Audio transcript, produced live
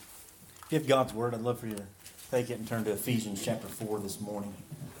Give God's Word, I'd love for you to take it and turn to Ephesians chapter 4 this morning.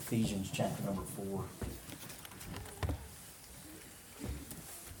 Ephesians chapter number 4.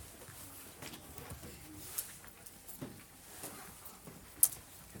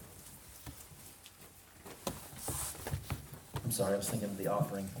 I'm sorry, I was thinking of the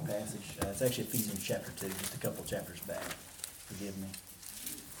offering passage. It's actually Ephesians chapter 2, just a couple chapters back. Forgive me.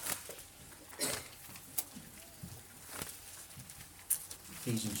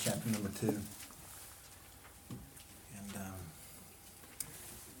 Ephesians chapter number 2. And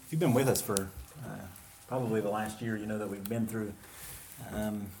if you've been with us for probably the last year, you know that we've been through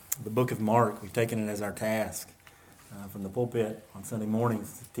the book of Mark. We've taken it as our task from the pulpit on Sunday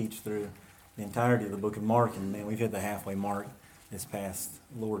mornings to teach through the entirety of the book of Mark. And man, we've hit the halfway mark this past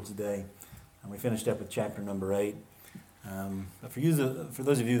Lord's Day. And we finished up with chapter number 8. But for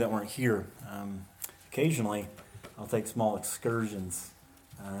those of you that weren't here, occasionally I'll take small excursions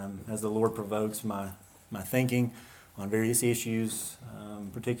as the Lord provokes my thinking on various issues,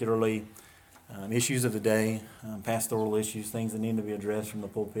 particularly issues of the day, pastoral issues, things that need to be addressed from the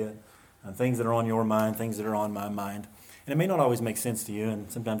pulpit, things that are on your mind, things that are on my mind. And it may not always make sense to you,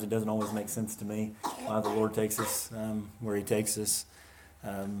 and sometimes it doesn't always make sense to me why the Lord takes us where He takes us.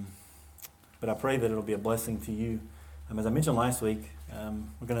 But I pray that it'll be a blessing to you. As I mentioned last week,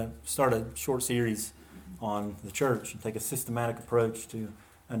 we're going to start a short series on the church and take a systematic approach to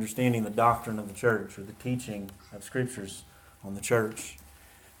understanding the doctrine of the church or the teaching of Scriptures on the church.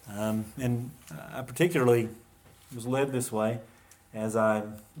 And I particularly was led this way as I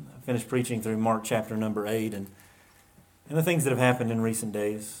finished preaching through Mark chapter number 8 and the things that have happened in recent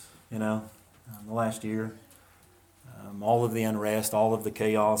days, the last year, all of the unrest, all of the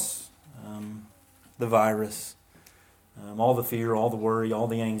chaos, the virus, all the fear, all the worry, all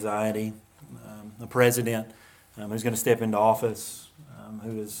the anxiety, the president who's going to step into office,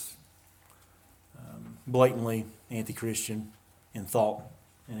 who is blatantly anti-Christian in thought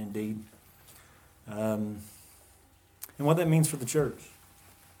and in deed, and what that means for the church,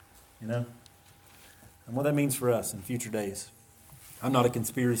 and what that means for us in future days. I'm not a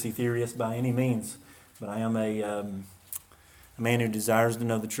conspiracy theorist by any means, but I am a man who desires to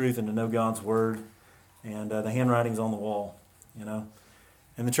know the truth and to know God's Word, and the handwriting's on the wall, And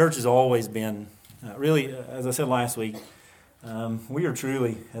the church has always been, really, as I said last week, we are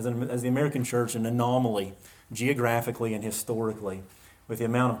truly, as the American church, an anomaly, geographically and historically, with the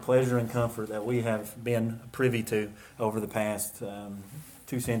amount of pleasure and comfort that we have been privy to over the past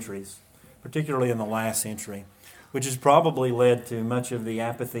 2 centuries, particularly in the last century, which has probably led to much of the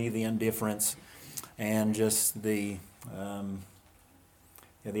apathy, the indifference, and just the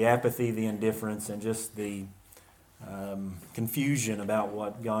apathy, the indifference, and just the confusion about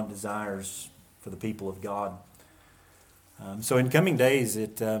what God desires for the people of God. So in coming days,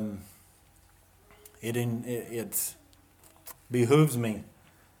 it behooves me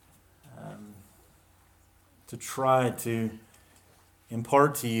to try to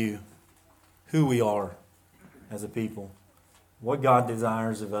impart to you who we are as a people, what God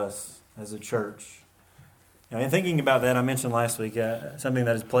desires of us as a church. In thinking about that, I mentioned last week, something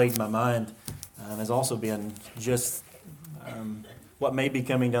that has plagued my mind has also been just what may be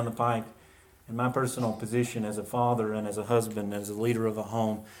coming down the pike in my personal position as a father and as a husband, as a leader of a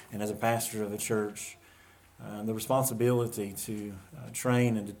home, and as a pastor of a church. The responsibility to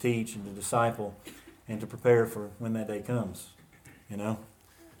train and to teach and to disciple and to prepare for when that day comes.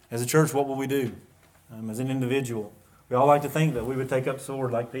 As a church, what will we do? As an individual, we all like to think that we would take up the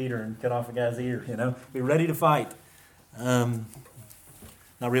sword like Peter and cut off a guy's ear, be ready to fight. Not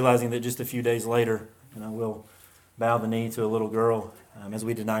realizing that just a few days later, we'll bow the knee to a little girl as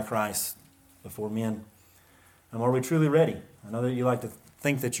we deny Christ before men. Are we truly ready? I know that you like to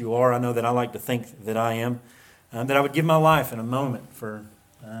think that you are. I know that I like to think that I am. That I would give my life in a moment for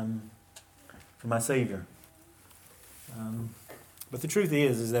my Savior. But the truth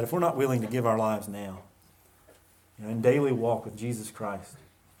is that if we're not willing to give our lives now, in daily walk with Jesus Christ,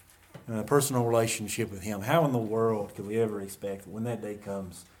 in a personal relationship with Him, how in the world could we ever expect when that day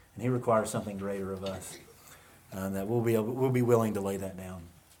comes and He requires something greater of us, that we'll be willing to lay that down?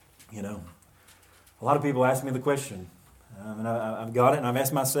 A lot of people ask me the question, and I've got it, and I've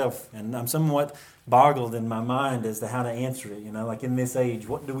asked myself, and I'm somewhat boggled in my mind as to how to answer it. Like in this age,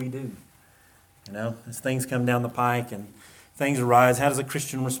 what do we do? As things come down the pike and things arise, how does a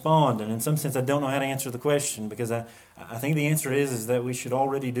Christian respond? And in some sense, I don't know how to answer the question, because I think the answer is that we should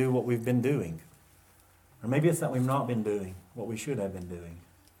already do what we've been doing. Or maybe it's that we've not been doing what we should have been doing.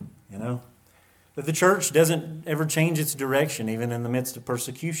 That the church doesn't ever change its direction, even in the midst of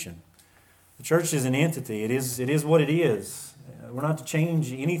persecution. The church is an entity. It is what it is. We're not to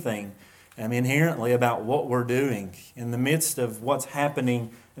change anything inherently about what we're doing in the midst of what's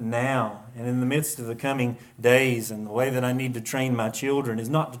happening now and in the midst of the coming days. And the way that I need to train my children is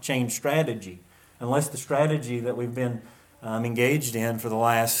not to change strategy, unless the strategy that we've been engaged in for the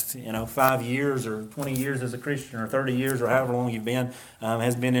last 5 years or 20 years as a Christian or 30 years or however long you've been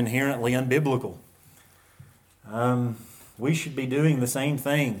has been inherently unbiblical. We should be doing the same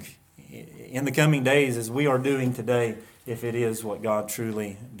thing in the coming days as we are doing today, if it is what God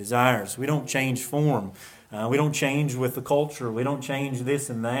truly desires. We don't change form. We don't change with the culture. We don't change this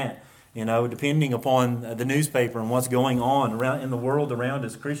and that. Depending upon the newspaper and what's going on around in the world around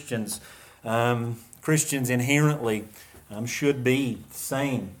us, Christians inherently should be the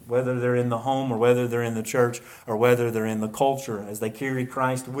same, whether they're in the home or whether they're in the church or whether they're in the culture, as they carry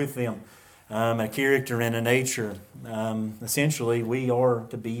Christ with them, a character and a nature. Essentially, we are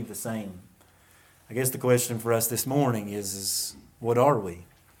to be the same. I guess the question for us this morning is what are we?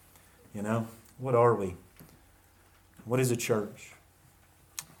 What are we? What is a church?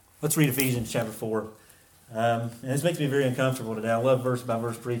 Let's read Ephesians chapter 4. And this makes me very uncomfortable today. I love verse by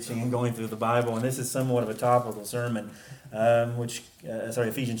verse preaching and going through the Bible, and this is somewhat of a topical sermon,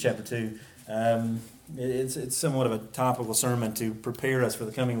 Ephesians chapter 2. It's somewhat of a topical sermon to prepare us for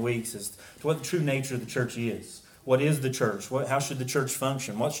the coming weeks as to what the true nature of the church is. What is the church? How should the church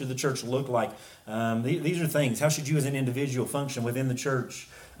function? What should the church look like? These are things. How should you as an individual function within the church?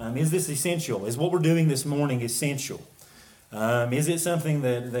 Is this essential? Is what we're doing this morning essential? Is it something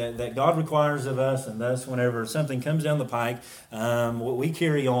that God requires of us, and thus whenever something comes down the pike, we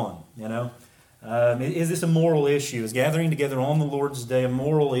carry on, Is this a moral issue? Is gathering together on the Lord's Day a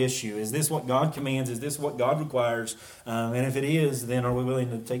moral issue? Is this what God commands? Is this what God requires? And if it is, then are we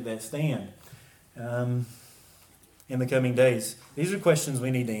willing to take that stand in the coming days? These are questions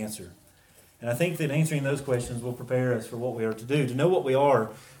we need to answer. And I think that answering those questions will prepare us for what we are to do. To know what we are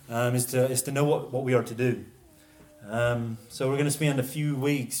is to know what we are to do. So we're going to spend a few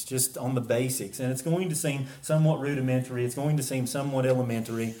weeks just on the basics, and it's going to seem somewhat rudimentary, it's going to seem somewhat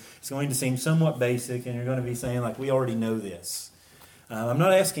elementary, it's going to seem somewhat basic, and you're going to be saying, like, we already know this. I'm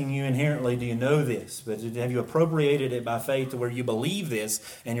not asking you inherently, do you know this, but have you appropriated it by faith to where you believe this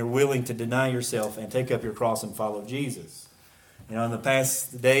and you're willing to deny yourself and take up your cross and follow Jesus? In the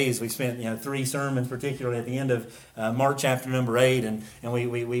past days, we spent 3 sermons, particularly at the end of Mark chapter number 8, and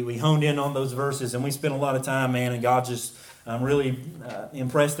we honed in on those verses, and we spent a lot of time, man, and God just really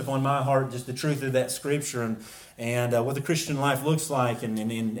impressed upon my heart just the truth of that Scripture and what the Christian life looks like, and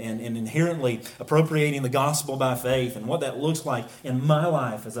inherently appropriating the gospel by faith, and what that looks like in my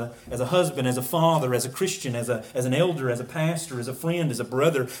life as a husband, as a father, as a Christian, as an elder, as a pastor, as a friend, as a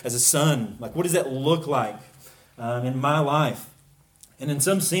brother, as a son. Like, what does that look like in my life? And in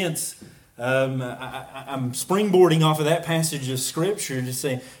some sense, I'm springboarding off of that passage of Scripture to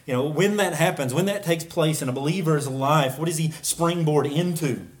say, when that happens, when that takes place in a believer's life, what does he springboard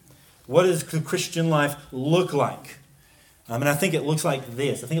into? What does the Christian life look like? And I think it looks like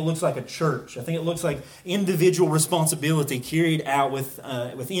this. I think it looks like a church. I think it looks like individual responsibility carried out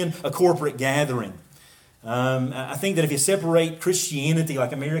within a corporate gathering. I think that if you separate Christianity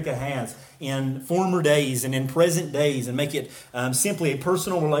like America has in former days and in present days and make it simply a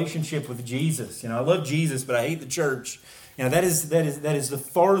personal relationship with Jesus. I love Jesus, but I hate the church. That is the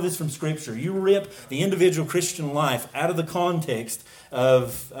farthest from Scripture. You rip the individual Christian life out of the context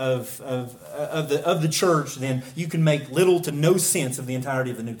of the church, then you can make little to no sense of the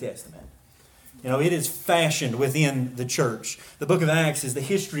entirety of the New Testament. It is fashioned within the church. The book of Acts is the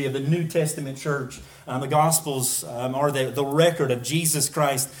history of the New Testament church. The Gospels are the record of Jesus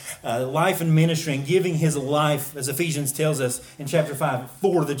Christ's life and ministry and giving His life, as Ephesians tells us in chapter 5,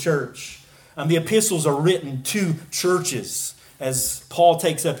 for the church. The epistles are written to churches, as Paul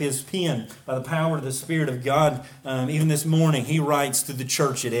takes up his pen by the power of the Spirit of God. Even this morning, he writes to the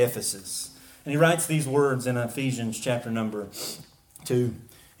church at Ephesus. And he writes these words in Ephesians chapter number 2.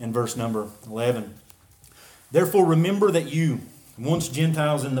 In verse number 11. Therefore remember that you, once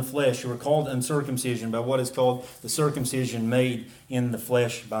Gentiles in the flesh, who were called uncircumcision by what is called the circumcision made in the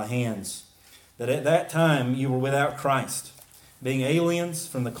flesh by hands, that at that time you were without Christ, being aliens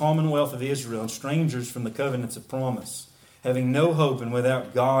from the commonwealth of Israel and strangers from the covenants of promise, having no hope and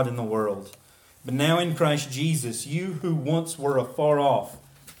without God in the world. But now in Christ Jesus, you who once were afar off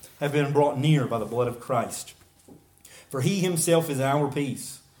have been brought near by the blood of Christ. For He Himself is our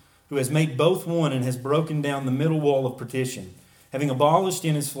peace, who has made both one and has broken down the middle wall of partition, having abolished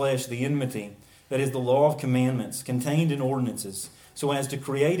in His flesh the enmity, that is the law of commandments, contained in ordinances, so as to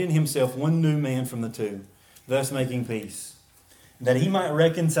create in Himself one new man from the two, thus making peace, that He might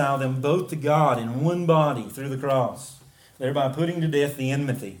reconcile them both to God in one body through the cross, thereby putting to death the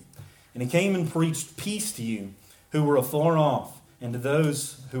enmity. And he came and preached peace to you who were afar off, and to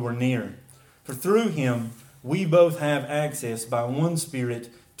those who were near. For through him we both have access by one Spirit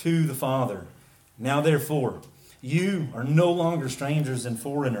to the Father. Now therefore, you are no longer strangers and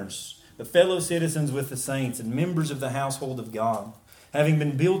foreigners, but fellow citizens with the saints and members of the household of God, having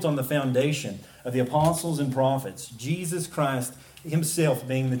been built on the foundation of the apostles and prophets, Jesus Christ himself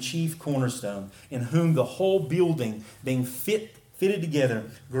being the chief cornerstone, in whom the whole building being fitted together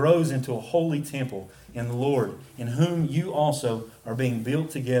grows into a holy temple in the Lord, in whom you also are being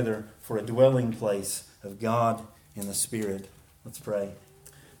built together for a dwelling place of God in the Spirit. Let's pray.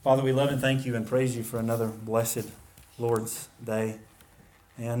 Father, we love and thank you and praise you for another blessed Lord's Day.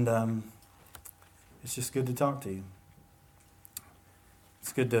 And it's just good to talk to you.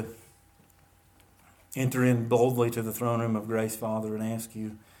 It's good to enter in boldly to the throne room of grace, Father, and ask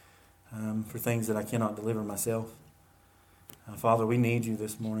you for things that I cannot deliver myself. Father, we need you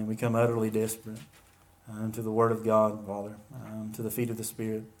this morning. We come utterly desperate to the Word of God, Father, to the feet of the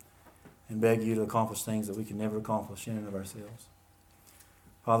Spirit, and beg you to accomplish things that we can never accomplish in and of ourselves.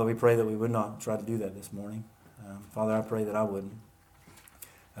 Father, we pray that we would not try to do that this morning. Father, I pray that I wouldn't.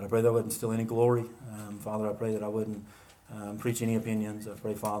 And I pray that I wouldn't steal any glory. Father, I pray that I wouldn't preach any opinions. I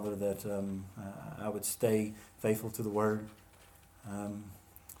pray, Father, that I would stay faithful to the Word.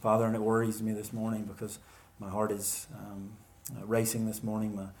 Father, and it worries me this morning because my heart is racing this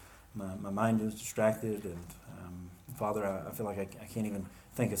morning. My mind is distracted. And Father, I feel like I can't even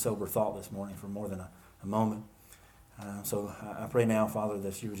think a sober thought this morning for more than a moment. So I pray now, Father,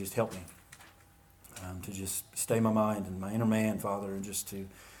 that you would just help me to just stay my mind and my inner man, Father, and just to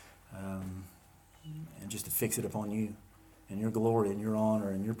fix it upon you and your glory and your honor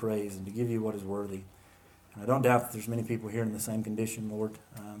and your praise, and to give you what is worthy. And I don't doubt that there's many people here in the same condition, Lord,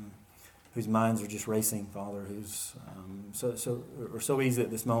 whose minds are just racing, Father, who's so easy at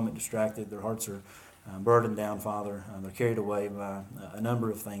this moment distracted. Their hearts are burdened down, Father. They're carried away by a number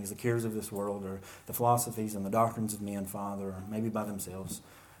of things, the cares of this world, or the philosophies and the doctrines of men, Father, or maybe by themselves.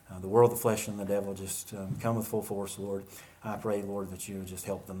 The world, the flesh, and the devil just come with full force, Lord. I pray, Lord, that you would just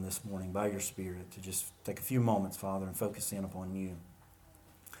help them this morning by your Spirit to just take a few moments, Father, and focus in upon you.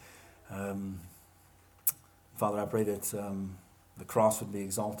 Father, I pray that the cross would be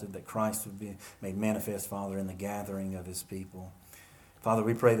exalted, that Christ would be made manifest, Father, in the gathering of his people. Father,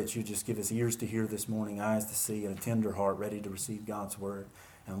 we pray that you just give us ears to hear this morning, eyes to see, and a tender heart ready to receive God's word.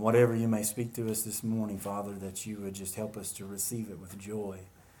 And whatever you may speak to us this morning, Father, that you would just help us to receive it with joy.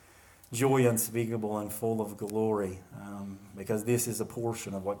 Joy unspeakable and full of glory, because this is a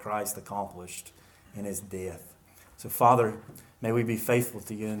portion of what Christ accomplished in his death. So, Father, may we be faithful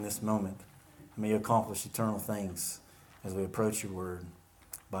to you in this moment. May you accomplish eternal things as we approach your word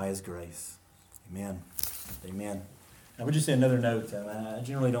by his grace. Amen. Amen. I would just say another note. I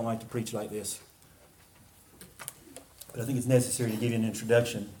generally don't like to preach like this, but I think it's necessary to give you an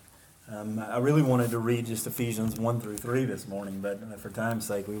introduction. I really wanted to read just Ephesians 1 through 3 this morning, but for time's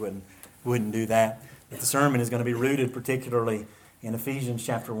sake, we wouldn't do that. But the sermon is going to be rooted particularly in Ephesians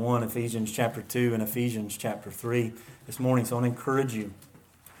chapter 1, Ephesians chapter 2, and Ephesians chapter 3 this morning. So I want to encourage you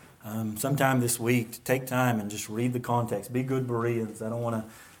sometime this week to take time and just read the context. Be good Bereans. I don't want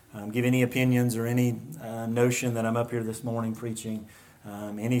to give any opinions or any notion that I'm up here this morning preaching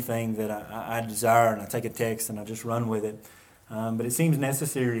anything that I desire, and I take a text and I just run with it. But it seems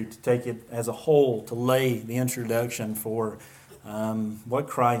necessary to take it as a whole, to lay the introduction for what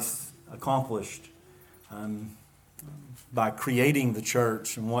Christ accomplished by creating the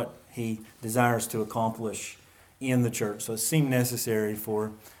church and what he desires to accomplish in the church. So it seemed necessary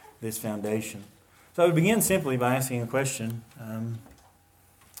for this foundation. So I would begin simply by asking a question.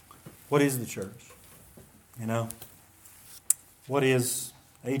 What is the church? What is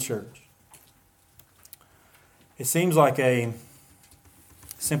a church? It seems like a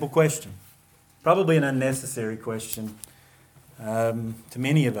simple question, probably an unnecessary question to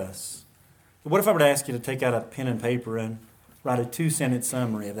many of us. But what if I were to ask you to take out a pen and paper and write a 2-sentence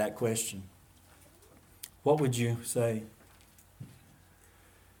summary of that question? What would you say?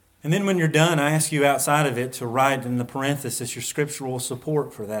 And then when you're done, I ask you outside of it to write in the parenthesis your scriptural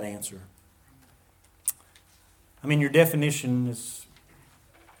support for that answer. Your definition is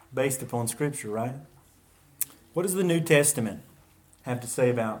based upon Scripture, right? What does the New Testament have to say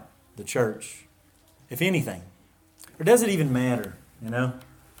about the church, if anything? Or does it even matter,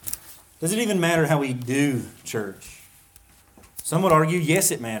 Does it even matter how we do church? Some would argue, yes,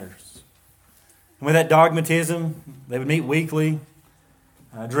 it matters. And with that dogmatism, they would meet weekly,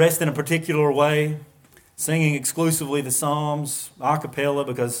 dressed in a particular way, singing exclusively the Psalms, a cappella,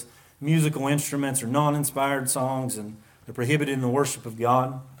 because musical instruments are non-inspired songs and they're prohibited in the worship of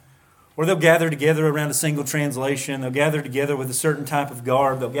God. Or they'll gather together around a single translation. They'll gather together with a certain type of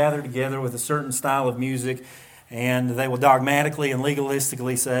garb. They'll gather together with a certain style of music. And they will dogmatically and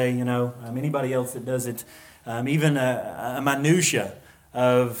legalistically say, anybody else that does it, even a minutia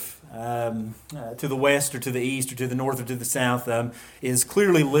of to the west or to the east or to the north or to the south is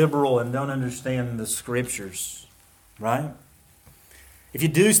clearly liberal and don't understand the Scriptures, right? If you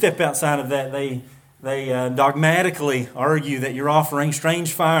do step outside of that, they dogmatically argue that you're offering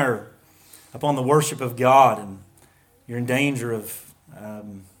strange fire upon the worship of God, and you're in danger of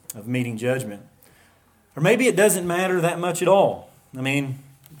meeting judgment. Or maybe it doesn't matter that much at all. I mean,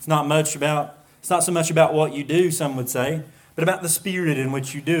 it's not so much about what you do, some would say, but about the spirit in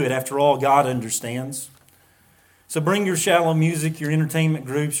which you do it. After all, God understands. So bring your shallow music, your entertainment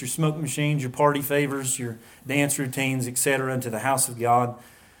groups, your smoke machines, your party favors, your dance routines, etc., into the house of God,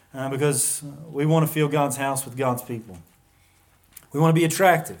 because we want to fill God's house with God's people. We want to be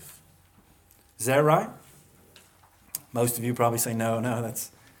attractive. Is that right? Most of you probably say, no,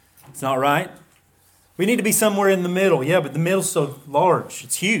 it's not right. We need to be somewhere in the middle. Yeah, but the middle's so large.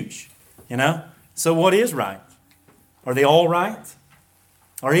 It's huge, So what is right? Are they all right?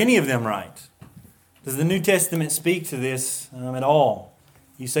 Are any of them right? Does the New Testament speak to this at all?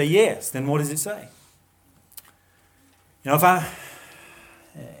 You say yes. Then what does it say? If I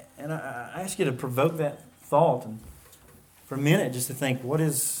ask you to provoke that thought and for a minute just to think, what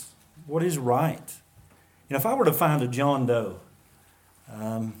is right? If I were to find a John Doe,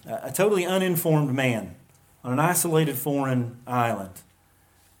 a totally uninformed man on an isolated foreign island,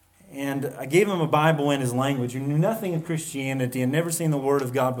 and I gave him a Bible in his language, who knew nothing of Christianity and never seen the Word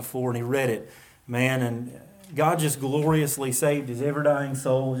of God before, and he read it, and God just gloriously saved his ever-dying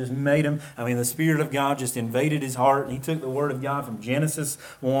soul, just made him, the Spirit of God just invaded his heart, and he took the Word of God from Genesis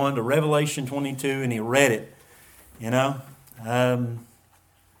 1 to Revelation 22, and he read it,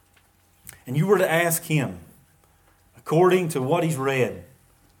 and you were to ask him, according to what he's read,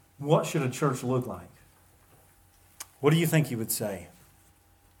 what should a church look like? What do you think he would say?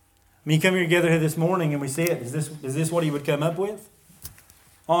 You come here together here this morning and we see it. Is this what he would come up with?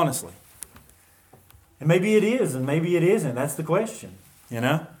 Honestly. And maybe it is and maybe it isn't. That's the question,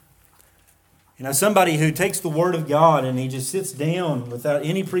 somebody who takes the Word of God and he just sits down without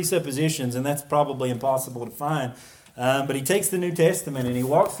any presuppositions, and that's probably impossible to find. But he takes the New Testament and he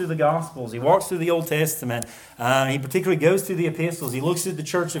walks through the Gospels. He walks through the Old Testament. He particularly goes through the epistles. He looks at the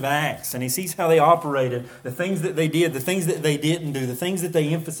church of Acts and he sees how they operated, the things that they did, the things that they didn't do, the things that they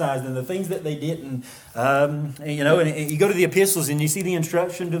emphasized and the things that they didn't. And you go to the epistles and you see the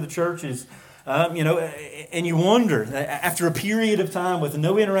instruction to the churches. And you wonder, after a period of time with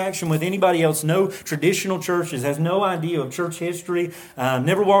no interaction with anybody else, no traditional churches, has no idea of church history,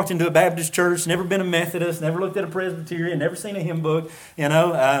 never walked into a Baptist church, never been a Methodist, never looked at a Presbyterian, never seen a hymn book,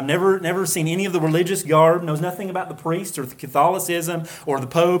 never seen any of the religious garb, knows nothing about the priest or the Catholicism or the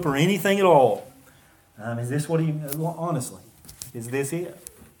Pope or anything at all. Is this what honestly, is this it?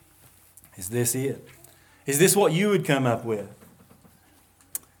 Is this it? Is this what you would come up with?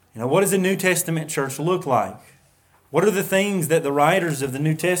 What does a New Testament church look like? What are the things that the writers of the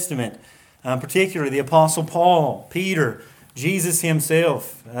New Testament, particularly the Apostle Paul, Peter, Jesus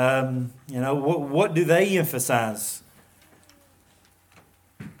himself, what do they emphasize?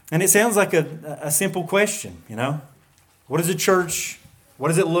 And it sounds like a simple question, What is a church? What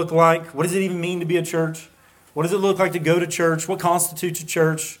does it look like? What does it even mean to be a church? What does it look like to go to church? What constitutes a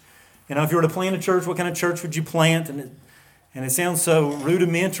church? If you were to plant a church, what kind of church would you plant? And it sounds so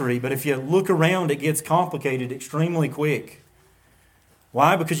rudimentary, but if you look around, it gets complicated extremely quick.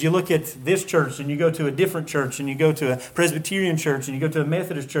 Why? Because you look at this church and you go to a different church and you go to a Presbyterian church and you go to a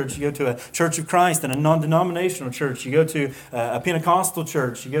Methodist church, you go to a Church of Christ and a non-denominational church, you go to a Pentecostal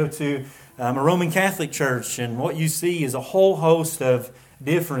church, you go to a Roman Catholic church, and what you see is a whole host of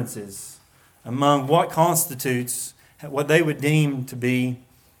differences among what constitutes what they would deem to be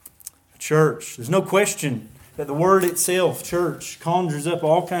a church. There's no question that the word itself, church, conjures up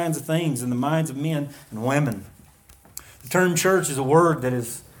all kinds of things in the minds of men and women. The term church is a word that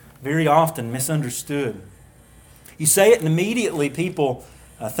is very often misunderstood. You say it and immediately people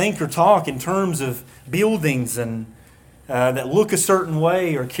think or talk in terms of buildings and that look a certain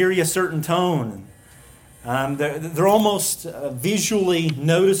way or carry a certain tone. They're almost visually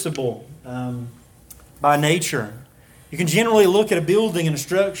noticeable by nature. You can generally look at a building and a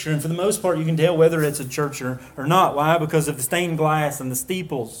structure, and for the most part you can tell whether it's a church or not. Why? Because of the stained glass and the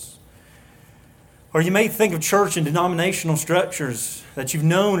steeples. Or you may think of church and denominational structures that you've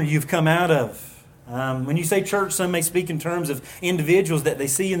known or you've come out of. When you say church, some may speak in terms of individuals that they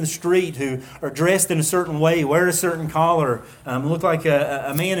see in the street who are dressed in a certain way, wear a certain collar, look like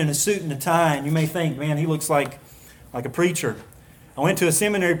a man in a suit and a tie, and you may think, man, he looks like a preacher. I went to a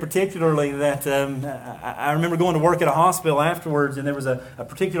seminary particularly that I remember going to work at a hospital afterwards, and there was a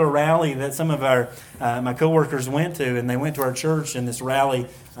particular rally that some of my coworkers went to, and they went to our church in this rally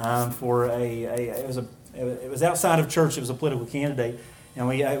for it was outside of church. It was a political candidate, and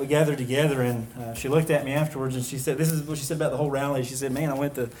we gathered together, and she looked at me afterwards, and she said, "This is what she said about the whole rally." She said, "Man, I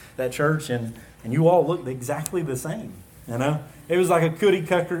went to that church, and you all looked exactly the same. You know, it was like a cookie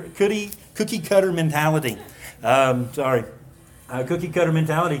cutter mentality." Cookie cutter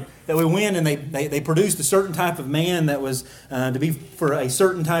mentality that we went and they produced a certain type of man that was to be for a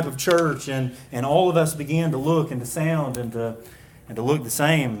certain type of church, and all of us began to look and to sound and to look the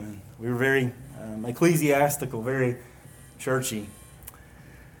same. We were very ecclesiastical, very churchy.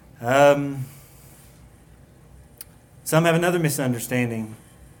 Some have another misunderstanding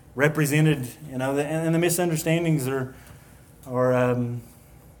represented, and the misunderstandings are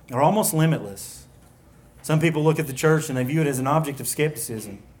almost limitless. Some people look at the church and they view it as an object of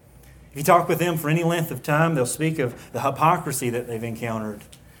skepticism. If you talk with them for any length of time, they'll speak of the hypocrisy that they've encountered.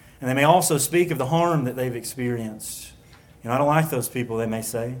 And they may also speak of the harm that they've experienced. I don't like those people, they may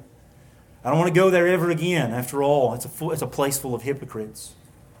say. I don't want to go there ever again. After all, it's a place full of hypocrites.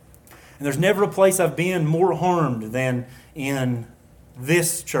 And there's never a place I've been more harmed than in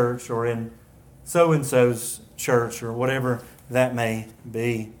this church or in so-and-so's church or whatever that may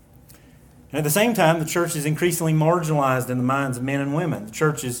be. And at the same time, the church is increasingly marginalized in the minds of men and women. The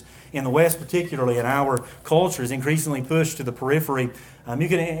churches in the West, particularly in our culture, is increasingly pushed to the periphery.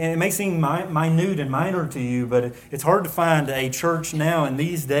 It may seem minute and minor to you, but it's hard to find a church now in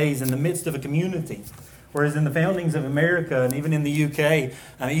these days in the midst of a community. Whereas in the foundings of America and even in the UK,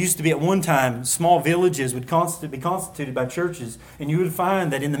 it used to be at one time small villages would be constituted by churches, and you would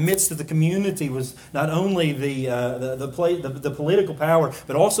find that in the midst of the community was not only the political power,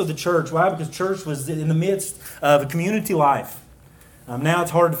 but also the church. Why? Because church was in the midst of a community life. Now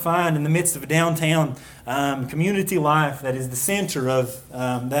it's hard to find in the midst of a downtown community life that is the center of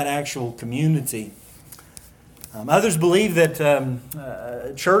that actual community. Others believe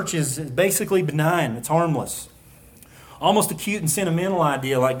that church is basically benign. It's harmless. Almost a cute and sentimental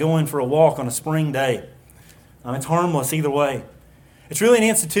idea like going for a walk on a spring day. It's harmless either way. It's really an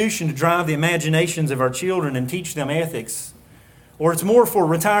institution to drive the imaginations of our children and teach them ethics. Or it's more for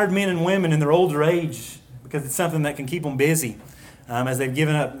retired men and women in their older age because it's something that can keep them busy as they've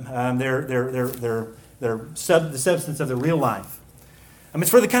given up the substance of their real life. It's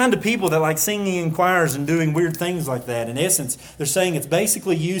for the kind of people that like singing in choirs and doing weird things like that. In essence, they're saying it's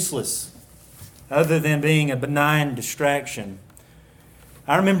basically useless other than being a benign distraction.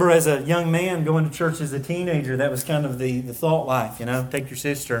 I remember as a young man going to church as a teenager, that was kind of the thought life, take your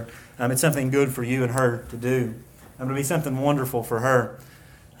sister. It's something good for you and her to do. It'll be something wonderful for her.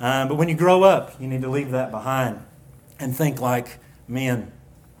 But when you grow up, you need to leave that behind and think like men.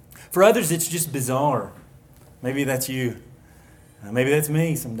 For others, it's just bizarre. Maybe that's you. Maybe that's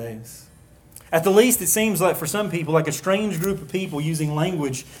me some days. At the least, it seems like for some people, like a strange group of people using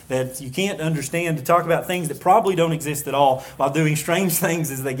language that you can't understand to talk about things that probably don't exist at all while doing strange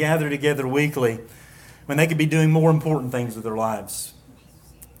things as they gather together weekly when they could be doing more important things with their lives.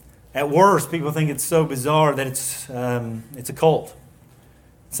 At worst, people think it's so bizarre that it's a cult.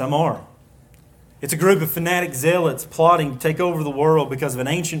 Some are. It's a group of fanatic zealots plotting to take over the world because of an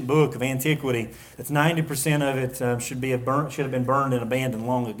ancient book of antiquity. That's 90% of it should have been burned and abandoned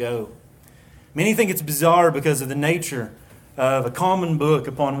long ago. Many think it's bizarre because of the nature of a common book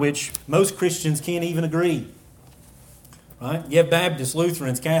upon which most Christians can't even agree. Right? You have Baptists,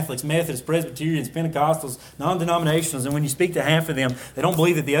 Lutherans, Catholics, Methodists, Presbyterians, Pentecostals, non-denominationals, and when you speak to half of them, they don't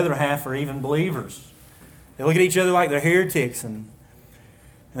believe that the other half are even believers. They look at each other like they're heretics, and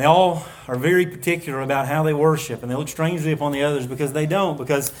they all are very particular about how they worship, and they look strangely upon the others because they don't,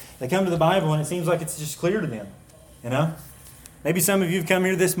 because they come to the Bible and it seems like it's just clear to them, Maybe some of you have come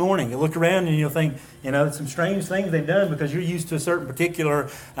here this morning. You look around and you'll think, some strange things they've done because you're used to a certain particular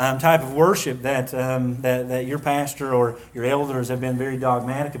type of worship that your pastor or your elders have been very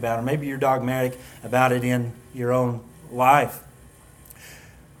dogmatic about, or maybe you're dogmatic about it in your own life.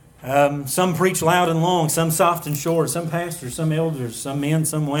 Some preach loud and long, some soft and short, some pastors, some elders, some men,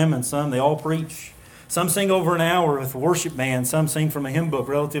 some women, they all preach. Some sing over an hour with a worship band, some sing from a hymn book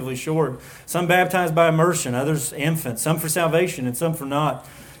relatively short, some baptized by immersion, others infants, some for salvation and some for not.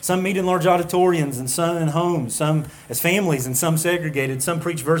 Some meet in large auditoriums and some in homes, some as families and some segregated. Some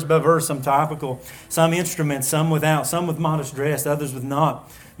preach verse by verse, some topical, some instruments, some without, some with modest dress, others with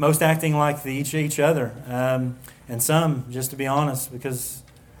not. Most acting like each other. And some, just to be honest, because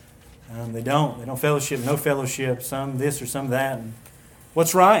they don't fellowship, no fellowship, some this or some that. And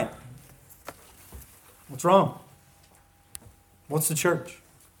what's right? What's wrong? What's the church?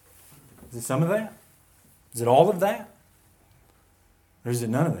 Is it some of that? Is it all of that? Or is it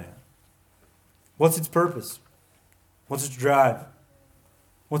none of that? What's its purpose? What's its drive?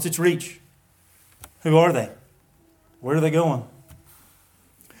 What's its reach? Who are they? Where are they going?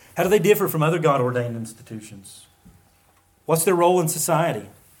 How do they differ from other God-ordained institutions? What's their role in society?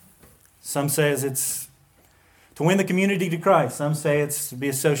 Some say it's to win the community to Christ. Some say it's to be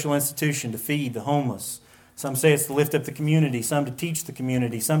a social institution, to feed the homeless. Some say it's to lift up the community. Some to teach the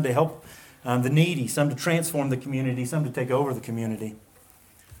community. Some to help the needy. Some to transform the community. Some to take over the community.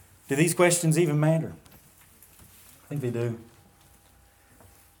 Do these questions even matter? I think they do.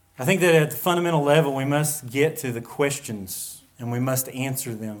 I think that at the fundamental level we must get to the questions and we must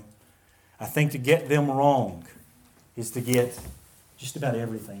answer them. I think to get them wrong is to get just about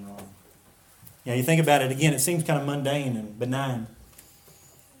everything wrong. Yeah, you think about it again, it seems kind of mundane and benign.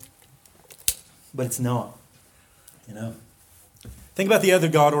 But it's not. Think about the other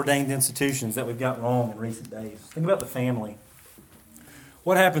God-ordained institutions that we've got wrong in recent days. Think about the family.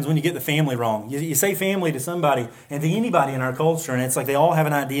 What happens when you get the family wrong? You say family to somebody and to anybody in our culture, and it's like they all have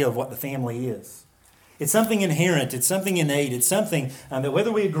an idea of what the family is. It's something inherent. It's something innate. It's something that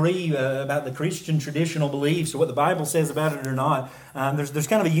whether we agree about the Christian traditional beliefs or what the Bible says about it or not, there's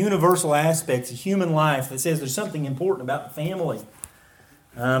kind of a universal aspect to human life that says there's something important about the family.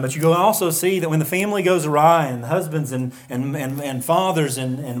 But you go also see that when the family goes awry and husbands and fathers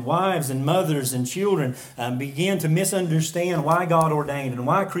and wives and mothers and children begin to misunderstand why God ordained and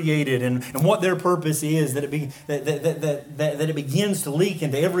why created and what their purpose is, that it begins to leak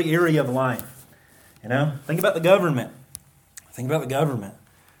into every area of life. Think about the government. I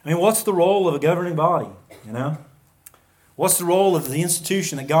mean, what's the role of a governing body? What's the role of the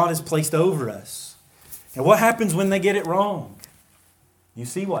institution that God has placed over us? And what happens when they get it wrong? You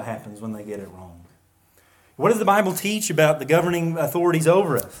see what happens when they get it wrong. What does the Bible teach about the governing authorities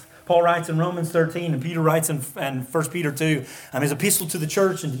over us? Paul writes in Romans 13, and Peter writes in 1 Peter 2, his epistle to the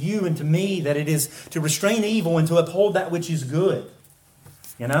church and to you and to me, that it is to restrain evil and to uphold that which is good.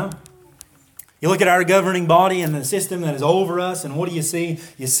 You look at our governing body and the system that is over us, and what do you see?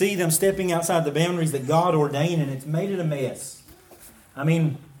 You see them stepping outside the boundaries that God ordained, and it's made it a mess. I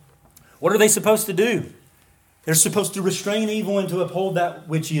mean, what are they supposed to do? They're supposed to restrain evil and to uphold that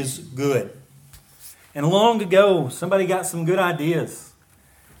which is good. And long ago, somebody got some good ideas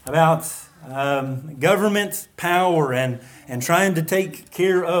about government power and trying to take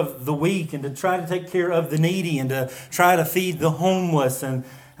care of the weak and to try to take care of the needy and to try to feed the homeless. And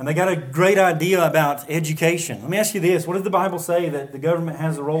they got a great idea about education. Let me ask you this. What does the Bible say that the government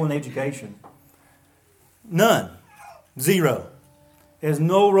has a role in education? None. Zero. It has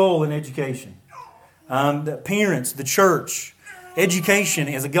no role in education. The parents, the church, education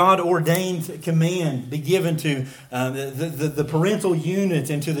as a God-ordained command be given to the parental unit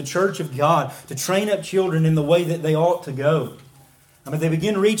and to the church of God to train up children in the way that they ought to go. They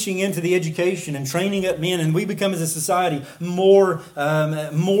begin reaching into the education and training up men, and we become as a society more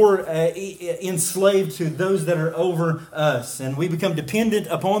enslaved to those that are over us, and we become dependent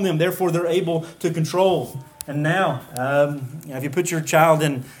upon them. Therefore, they're able to control. And now, if you put your child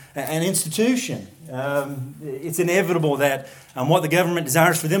in an institution, it's inevitable that what the government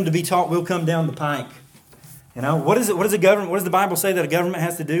desires for them to be taught will come down the pike. What does the Bible say that a government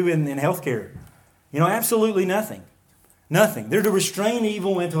has to do in healthcare? Absolutely nothing. Nothing. They're to restrain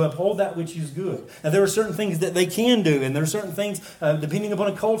evil and to uphold that which is good. Now, there are certain things that they can do, and there are certain things, depending upon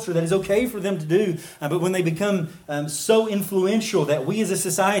a culture, that is okay for them to do. But when they become so influential that we as a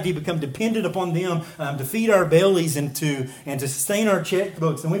society become dependent upon them to feed our bellies and to sustain our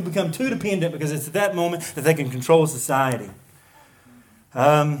checkbooks, and we become too dependent because it's at that moment that they can control society.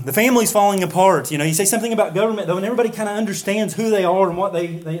 The family's falling apart. You say something about government, though, and everybody kind of understands who they are and what but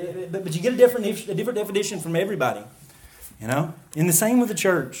you get a different definition from everybody. In the same with the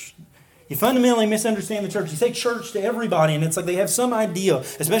church. You fundamentally misunderstand the church. You say church to everybody, and it's like they have some idea,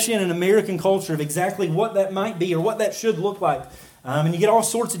 especially in an American culture, of exactly what that might be or what that should look like. And you get all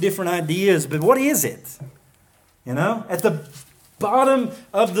sorts of different ideas, but what is it? At the bottom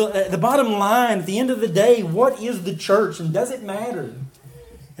of the bottom line, at the end of the day, what is the church, and does it matter?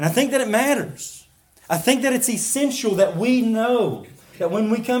 And I think that it matters. I think that it's essential that we know that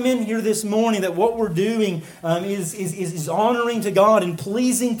when we come in here this morning, that what we're doing is honoring to God and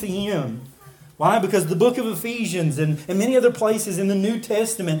pleasing to Him. Why? Because the book of Ephesians and many other places in the New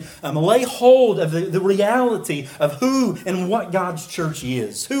Testament lay hold of the reality of who and what God's church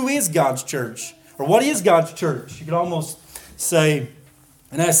is. Who is God's church? Or what is God's church? You could almost say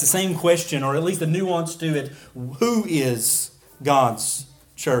and ask the same question, or at least a nuance to it. Who is God's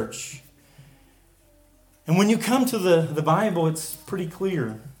church? And when you come to the Bible, it's pretty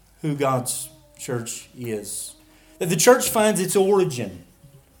clear who God's church is. That the church finds its origin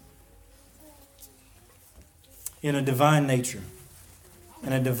in a divine nature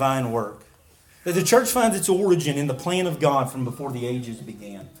and a divine work. That the church finds its origin in the plan of God from before the ages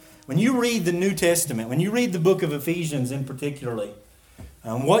began. When you read the New Testament, when you read the book of Ephesians in particular,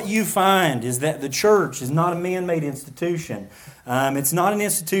 what you find is that the church is not a man-made institution. It's not an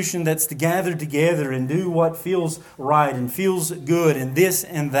institution that's to gather together and do what feels right and feels good and this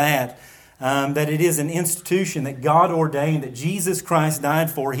and that. That it is an institution that God ordained, that Jesus Christ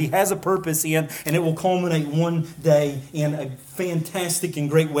died for. He has a purpose in, and it will culminate one day in a fantastic and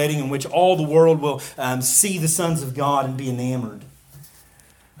great wedding in which all the world will see the sons of God and be enamored.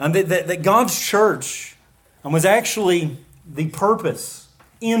 That God's church was actually the purpose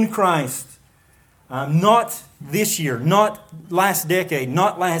in Christ, not this year, not last decade,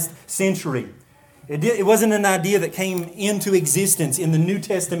 not last century. It wasn't an idea that came into existence in the New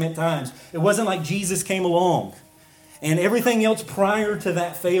Testament times. It wasn't like Jesus came along and everything else prior to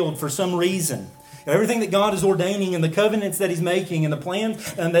that failed for some reason. Everything that God is ordaining and the covenants that He's making and the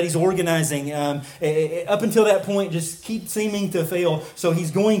plans that He's organizing up until that point just keep seeming to fail. So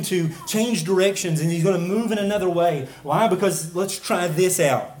He's going to change directions and He's going to move in another way. Why? Because let's try this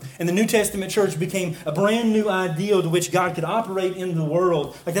out. And the New Testament church became a brand new ideal to which God could operate in the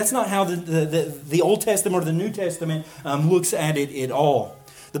world. Like that's not how the Old Testament or the New Testament looks at it at all.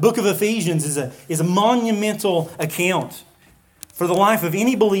 The book of Ephesians is a monumental account for the life of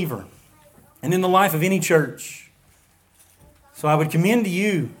any believer and in the life of any church. So I would commend to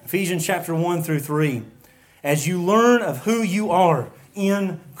you Ephesians chapter 1 through 3 as you learn of who you are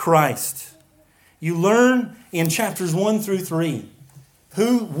in Christ. You learn in chapters 1 through 3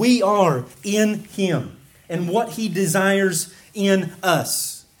 who we are in Him and what He desires in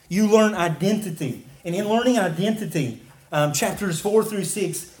us. You learn identity. And in learning identity, chapters 4 through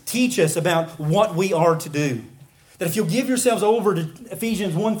 6 teach us about what we are to do. That if you'll give yourselves over to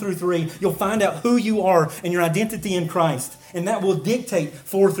Ephesians 1 through 3, you'll find out who you are and your identity in Christ. And that will dictate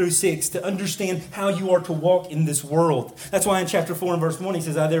 4 through 6 to understand how you are to walk in this world. That's why in chapter 4 and verse 1 he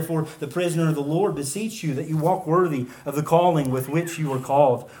says, I therefore, the prisoner of the Lord, beseech you that you walk worthy of the calling with which you were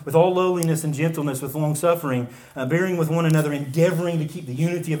called, with all lowliness and gentleness, with long suffering, bearing with one another, endeavoring to keep the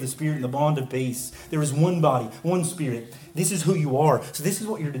unity of the Spirit in the bond of peace. There is one body, one Spirit. This is who you are. So this is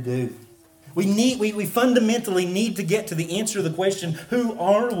what you're to do. We fundamentally need to get to the answer to the question, who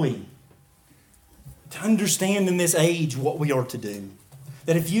are we? To understand in this age what we are to do.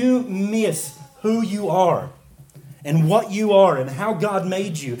 That if you miss who you are and what you are and how God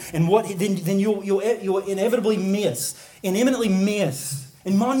made you, and then you'll inevitably eminently miss,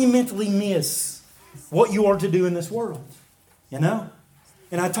 and monumentally miss what you are to do in this world. You know?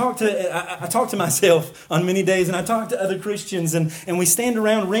 And I talk to myself on many days, and I talk to other Christians, and we stand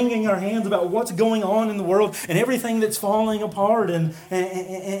around wringing our hands about what's going on in the world and everything that's falling apart. And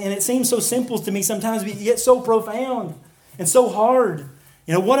it seems so simple to me sometimes, but yet so profound and so hard.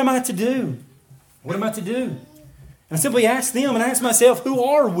 You know, what am I to do? What am I to do? And I simply ask them and ask myself, who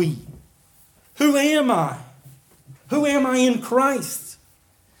are we? Who am I? Who am I in Christ?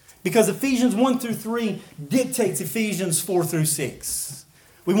 Because Ephesians 1 through 3 dictates Ephesians 4 through 6.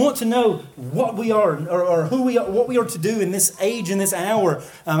 We want to know what we are or who we are, what we are to do in this age, in this hour.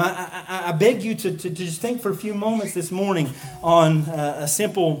 I beg you to just think for a few moments this morning on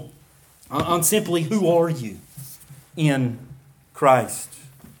simply who are you in Christ?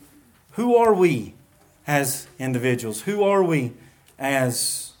 Who are we as individuals? Who are we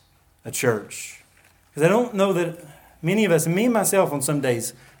as a church? Because I don't know that many of us, and me and myself on some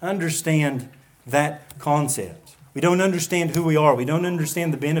days, understand that concept. We don't understand who we are. We don't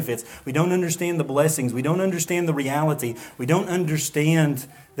understand the benefits. We don't understand the blessings. We don't understand the reality. We don't understand,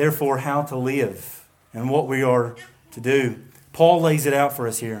 therefore, how to live and what we are to do. Paul lays it out for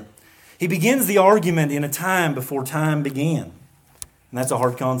us here. He begins the argument in a time before time began. And that's a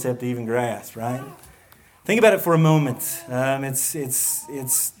hard concept to even grasp, right? Think about it for a moment.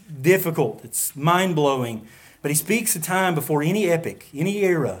 It's difficult. It's mind-blowing. But he speaks a time before any epoch, any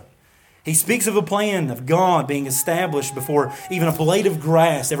era. He speaks of a plan of God being established before even a blade of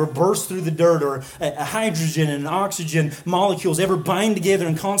grass ever bursts through the dirt, or a hydrogen and oxygen molecules ever bind together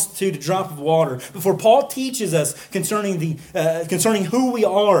and constitute a drop of water. Before Paul teaches us concerning who we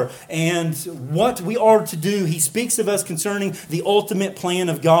are and what we are to do, he speaks of us concerning the ultimate plan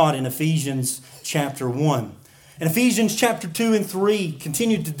of God in Ephesians chapter 1. And Ephesians chapter 2 and 3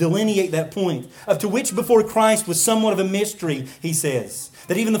 continue to delineate that point, of to which before Christ was somewhat of a mystery, he says.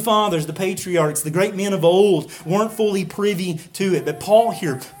 That even the fathers, the patriarchs, the great men of old weren't fully privy to it. But Paul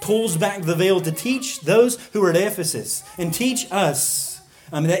here pulls back the veil to teach those who are at Ephesus and teach us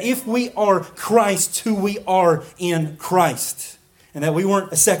that if we are Christ, who we are in Christ. And that we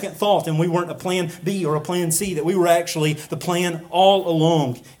weren't a second thought and we weren't a plan B or a plan C. That we were actually the plan all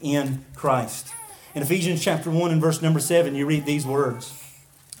along in Christ. In Ephesians chapter 1 and verse number 7, you read these words.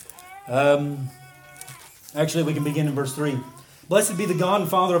 Actually, we can begin in verse 3. Blessed be the God and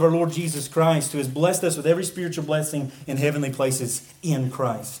Father of our Lord Jesus Christ, who has blessed us with every spiritual blessing in heavenly places in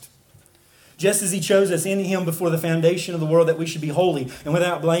Christ. Just as He chose us in Him before the foundation of the world, that we should be holy and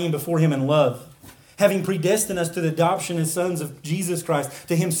without blame before Him in love, having predestined us to the adoption as sons of Jesus Christ,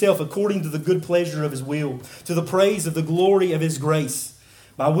 to Himself according to the good pleasure of His will, to the praise of the glory of His grace,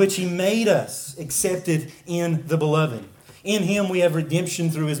 by which He made us accepted in the Beloved. In Him we have redemption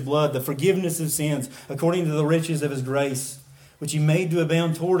through His blood, the forgiveness of sins, according to the riches of His grace, which He made to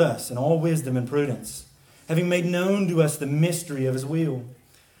abound toward us in all wisdom and prudence, having made known to us the mystery of His will,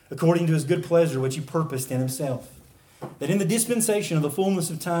 according to His good pleasure, which He purposed in Himself, that in the dispensation of the fullness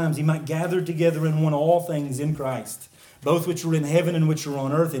of times He might gather together in one all things in Christ, both which are in heaven and which are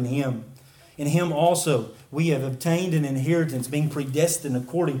on earth in Him. In Him also we have obtained an inheritance, being predestined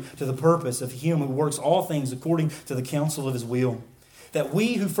according to the purpose of Him who works all things according to the counsel of His will, that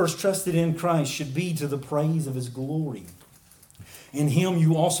we who first trusted in Christ should be to the praise of His glory. In Him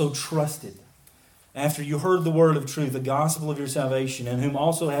you also trusted, after you heard the word of truth, the gospel of your salvation, in whom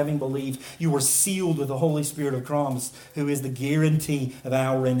also having believed, you were sealed with the Holy Spirit of promise, who is the guarantee of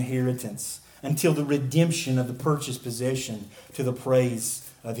our inheritance, until the redemption of the purchased possession, to the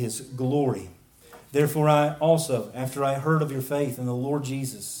praise of His glory. Therefore I also, after I heard of your faith in the Lord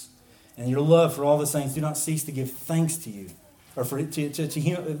Jesus and your love for all the saints, do not cease to give thanks to you, or to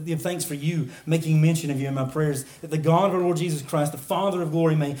Him, give thanks for you, making mention of you in my prayers, that the God of our Lord Jesus Christ, the Father of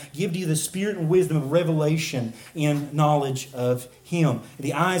glory, may give to you the spirit and wisdom of revelation in knowledge of Him,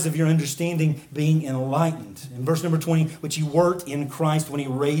 the eyes of your understanding being enlightened. In verse number 20, which He worked in Christ when He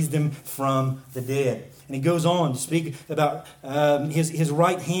raised Him from the dead. And he goes on to speak about his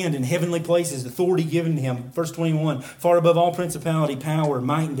right hand in heavenly places, authority given to Him. Verse 21, far above all principality, power,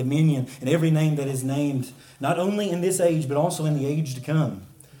 might, and dominion, and every name that is named, not only in this age, but also in the age to come.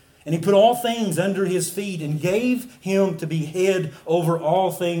 And He put all things under His feet and gave Him to be head over all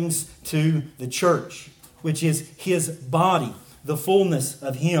things to the church, which is His body, the fullness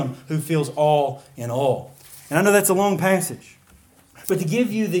of Him who fills all in all. And I know that's a long passage. But to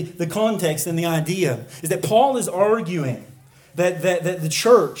give you the context and the idea is that Paul is arguing that the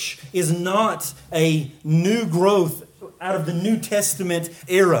church is not a new growth out of the New Testament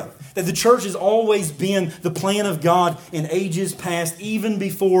era. That the church has always been the plan of God in ages past, even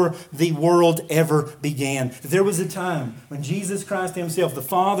before the world ever began. There was a time when Jesus Christ Himself, the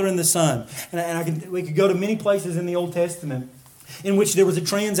Father and the Son, we could go to many places in the Old Testament, in which there was a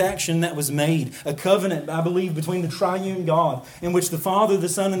transaction that was made, a covenant, I believe, between the triune God, in which the Father, the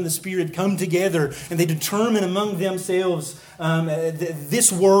Son, and the Spirit come together and they determine among themselves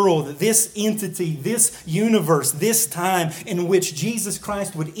this world, this entity, this universe, this time in which Jesus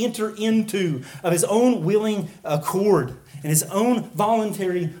Christ would enter into of His own willing accord and His own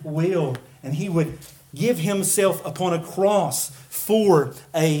voluntary will, and He would give Himself upon a cross for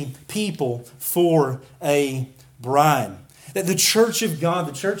a people, for a bride. That the church of God,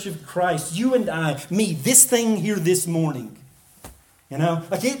 the church of Christ, you and I, me, this thing here this morning,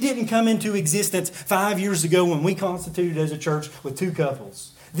 like it didn't come into existence 5 years ago when we constituted as a church with 2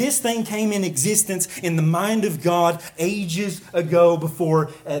 couples. This thing came in existence in the mind of God ages ago, before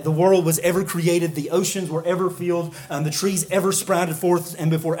the world was ever created, the oceans were ever filled, the trees ever sprouted forth,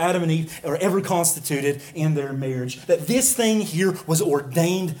 and before Adam and Eve were ever constituted in their marriage. That this thing here was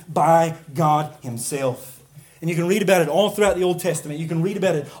ordained by God Himself. And you can read about it all throughout the Old Testament. You can read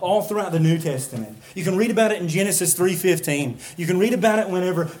about it all throughout the New Testament. You can read about it in Genesis 3:15. You can read about it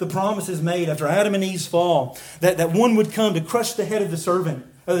whenever the promise is made after Adam and Eve's fall, that one would come to crush the head of the serpent,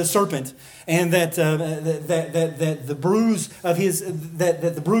 and that the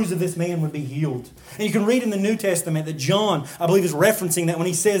bruise of this man would be healed. And you can read in the New Testament that John, I believe, is referencing that when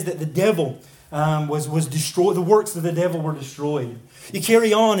he says that the devil was destroyed. The works of the devil were destroyed. You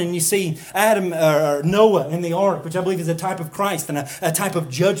carry on and you see Adam or Noah in the ark, which I believe is a type of Christ and a type of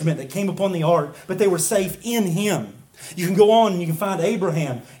judgment that came upon the ark, but they were safe in Him. You can go on and you can find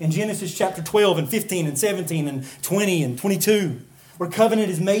Abraham in Genesis chapter 12 and 15 and 17 and 20 and 22, where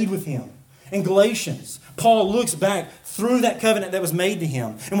covenant is made with him. In Galatians, Paul looks back through that covenant that was made to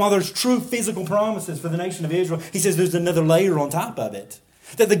him. And while there's true physical promises for the nation of Israel, he says there's another layer on top of it.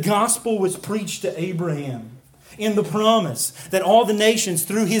 That the gospel was preached to Abraham in the promise that all the nations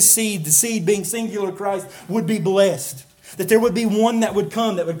through his seed, the seed being singular Christ, would be blessed. That there would be one that would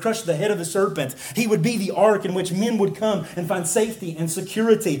come that would crush the head of the serpent. He would be the ark in which men would come and find safety and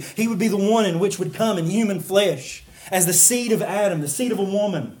security. He would be the one in which would come in human flesh as the seed of Adam, the seed of a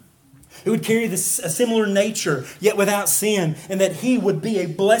woman, who would carry a similar nature, yet without sin, and that he would be a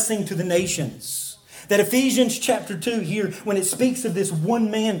blessing to the nations. That Ephesians chapter 2 here, when it speaks of this one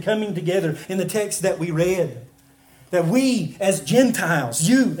man coming together in the text that we read, that we as Gentiles,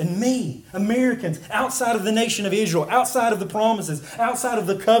 you and me, Americans, outside of the nation of Israel, outside of the promises, outside of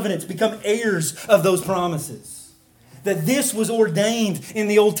the covenants, become heirs of those promises. That this was ordained in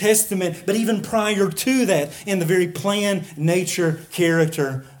the Old Testament, but even prior to that, in the very plan, nature,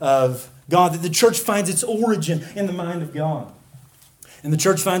 character of God. That the church finds its origin in the mind of God. And the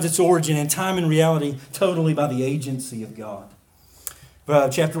church finds its origin in time and reality totally by the agency of God.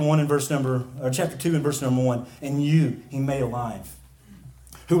 Chapter 2 and verse number 1, and you He made alive,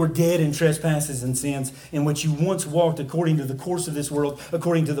 who were dead in trespasses and sins, in which you once walked according to the course of this world,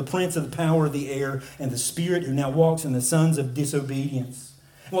 according to the prince of the power of the air, and the spirit who now walks in the sons of disobedience.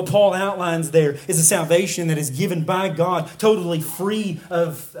 And what Paul outlines there is a salvation that is given by God, totally free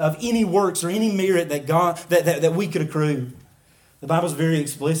of any works or any merit that we could accrue. The Bible's very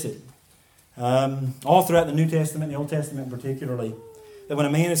explicit. All throughout the New Testament and the Old Testament particularly, that when a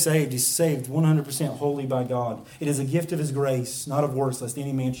man is saved, he's saved 100% wholly by God. It is a gift of His grace, not of works, lest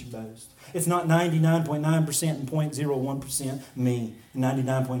any man should boast. It's not 99.9% and 0.01% me, and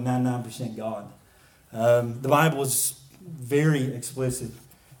 99.99% God. The Bible is very explicit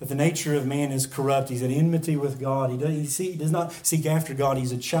that the nature of man is corrupt. He's at enmity with God. He does not seek after God.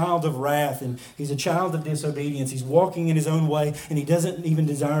 He's a child of wrath, and he's a child of disobedience. He's walking in his own way, and he doesn't even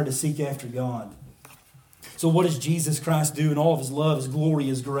desire to seek after God. So what does Jesus Christ do in all of His love, His glory,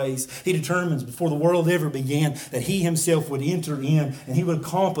 His grace? He determines before the world ever began that He Himself would enter in and He would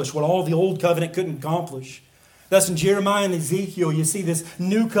accomplish what all the old covenant couldn't accomplish. Thus in Jeremiah and Ezekiel, you see this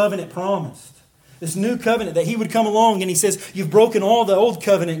new covenant promised. This new covenant that He would come along and He says, you've broken all the old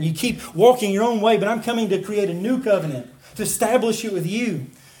covenant and you keep walking your own way, but I'm coming to create a new covenant, to establish it with you.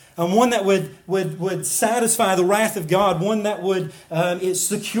 One that would satisfy the wrath of God, one that would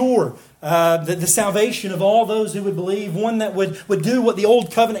secure the salvation of all those who would believe, one that would do what the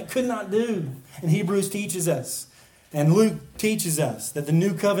old covenant could not do. And Hebrews teaches us, and Luke teaches us, that the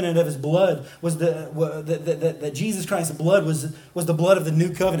new covenant of His blood was that Jesus Christ's blood was the blood of the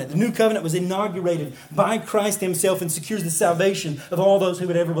new covenant. The new covenant was inaugurated by Christ Himself and secures the salvation of all those who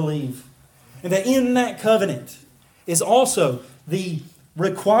would ever believe. And that in that covenant is also He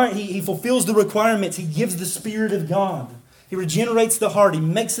fulfills the requirements. He gives the Spirit of God. He regenerates the heart. He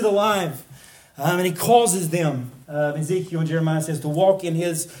makes it alive. And He causes them, Ezekiel and Jeremiah says, to walk in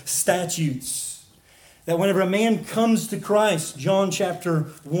His statutes. That whenever a man comes to Christ, John chapter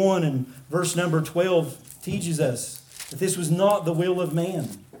 1 and verse number 12 teaches us that this was not the will of man.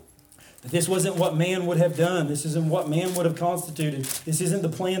 That this wasn't what man would have done. This isn't what man would have constituted. This isn't the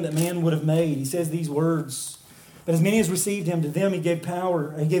plan that man would have made. He says these words. But as many as received Him, to them He gave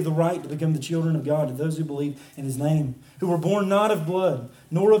power, He gave the right to become the children of God, to those who believe in His name, who were born not of blood,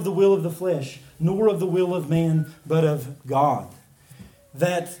 nor of the will of the flesh, nor of the will of man, but of God.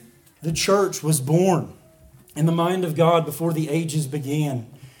 That the church was born in the mind of God before the ages began.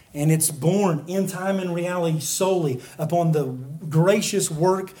 And it's born in time and reality solely upon the gracious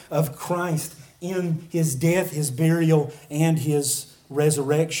work of Christ in His death, His burial, and His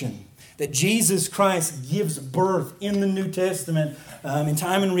resurrection. That Jesus Christ gives birth in the New Testament in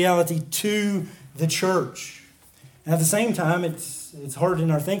time and reality to the church. And at the same time, it's hard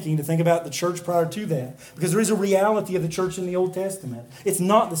in our thinking to think about the church prior to that, because there is a reality of the church in the Old Testament. It's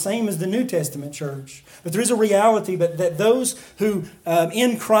not the same as the New Testament church, but there is a reality that those who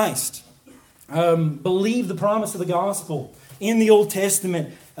in Christ believe the promise of the gospel in the Old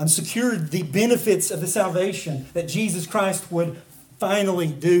Testament secured the benefits of the salvation that Jesus Christ would finally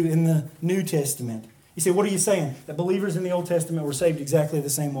do in the New Testament. You say, what are you saying? That believers in the Old Testament were saved exactly the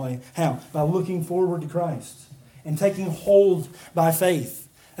same way. How? By looking forward to Christ and taking hold by faith.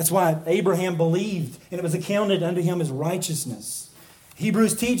 That's why Abraham believed, and it was accounted unto him as righteousness.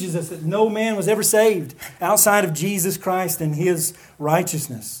 Hebrews teaches us that no man was ever saved outside of Jesus Christ and His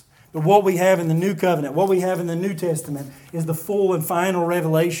righteousness. But what we have in the New Covenant, what we have in the New Testament, is the full and final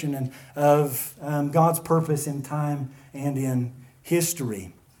revelation of God's purpose in time and in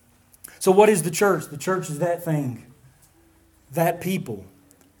history. So what is the church? The church is that thing, that people,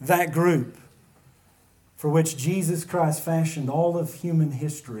 that group for which Jesus Christ fashioned all of human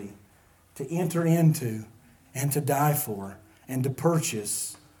history to enter into and to die for and to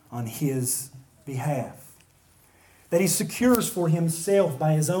purchase on His behalf. That He secures for Himself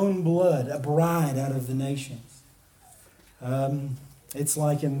by His own blood a bride out of the nations. It's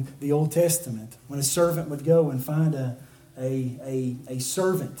like in the Old Testament when a servant would go and find a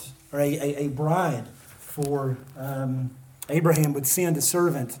servant or a bride for Abraham would send a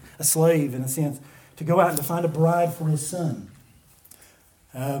servant, a slave in a sense, to go out and to find a bride for his son.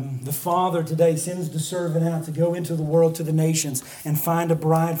 The father today sends the servant out to go into the world, to the nations, and find a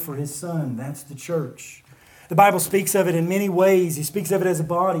bride for his son. That's the church. The Bible speaks of it in many ways. He speaks of it as a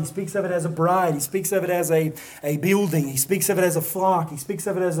body. He speaks of it as a bride. He speaks of it as a building. He speaks of it as a flock. He speaks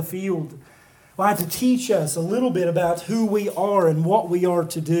of it as a field. Why? To teach us a little bit about who we are and what we are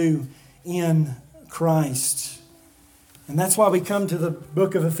to do in Christ. And that's why we come to the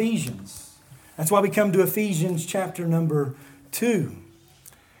book of Ephesians. That's why we come to Ephesians chapter number 2.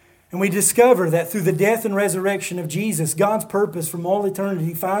 And we discover that through the death and resurrection of Jesus, God's purpose from all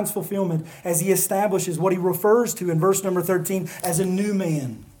eternity finds fulfillment as He establishes what He refers to in verse number 13 as a new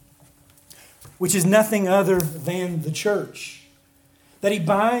man, which is nothing other than the church. That He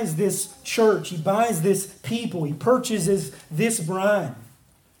buys this church, He buys this people, He purchases this bride,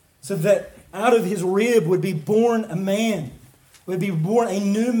 so that out of His rib would be born a man, would be born a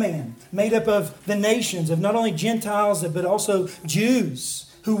new man, made up of the nations, of not only Gentiles, but also Jews,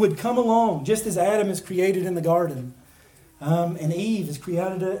 who would come along, just as Adam is created in the garden, and Eve is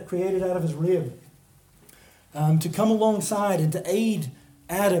created out of his rib, to come alongside and to aid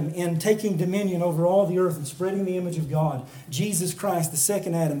Adam in taking dominion over all the earth and spreading the image of God. Jesus Christ, the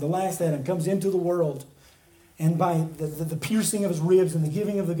second Adam, the last Adam, comes into the world, and by the piercing of His ribs and the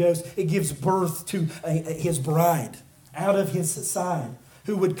giving of the ghost, it gives birth to His bride out of His side,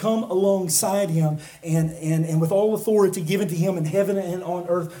 who would come alongside Him and with all authority given to Him in heaven and on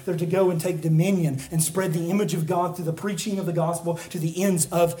earth, they're to go and take dominion and spread the image of God through the preaching of the gospel to the ends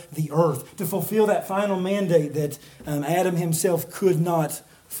of the earth, to fulfill that final mandate that Adam himself could not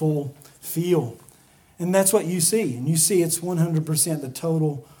fulfill. And that's what you see. And you see it's 100% the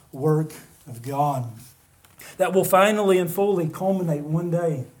total work of God that will finally and fully culminate one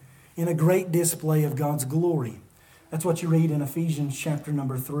day in a great display of God's glory. That's what you read in Ephesians chapter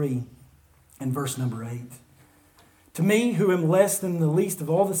number 3 and verse number 8. To me, who am less than the least of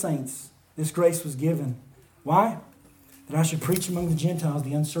all the saints, this grace was given. Why? That I should preach among the Gentiles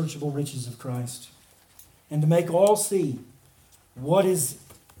the unsearchable riches of Christ, and to make all see what is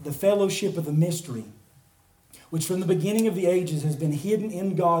the fellowship of the mystery, which from the beginning of the ages has been hidden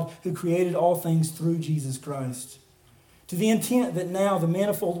in God who created all things through Jesus Christ, to the intent that now the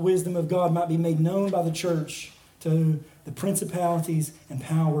manifold wisdom of God might be made known by the church to the principalities and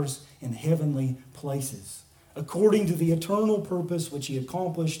powers in heavenly places, according to the eternal purpose which He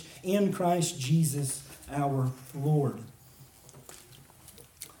accomplished in Christ Jesus our Lord.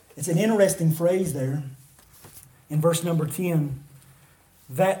 It's an interesting phrase there in verse number 10,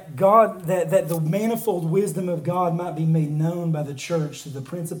 that the manifold wisdom of God might be made known by the church to the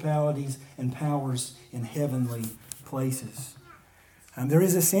principalities and powers in heavenly places. There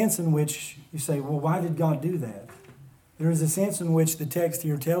is a sense in which you say, well, why did God do that? There is a sense in which the text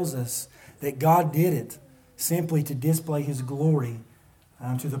here tells us that God did it simply to display His glory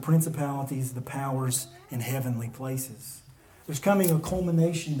to the principalities, the powers in heavenly places. There's coming a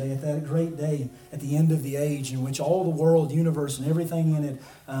culmination day, at that great day at the end of the age, in which all the world, universe, and everything in it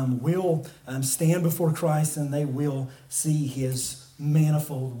will stand before Christ, and they will see His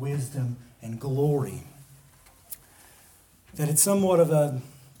manifold wisdom and glory. That it's somewhat of a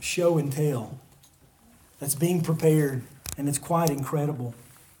show and tell that's being prepared, and it's quite incredible.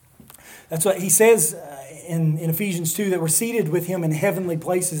 That's what he says in Ephesians 2, that we're seated with Him in heavenly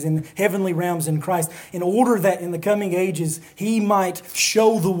places, in heavenly realms in Christ, in order that in the coming ages He might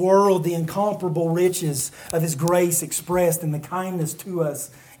show the world the incomparable riches of His grace expressed in the kindness to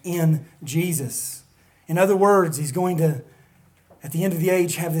us in Jesus. In other words, He's going to, at the end of the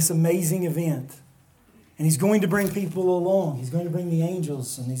age, have this amazing event. And He's going to bring people along. He's going to bring the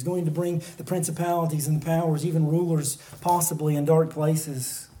angels, and He's going to bring the principalities and the powers, even rulers possibly in dark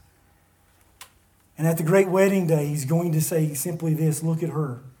places. And at the great wedding day, He's going to say simply this: look at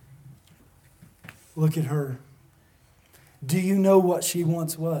her. Look at her. Do you know what she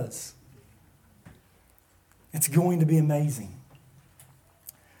once was? It's going to be amazing.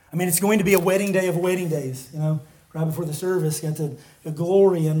 I mean, it's going to be a wedding day of wedding days. You know, right before the service, got the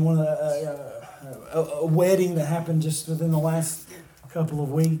glory in one of a wedding that happened just within the last couple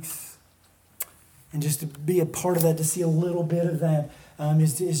of weeks. And just to be a part of that, to see a little bit of that,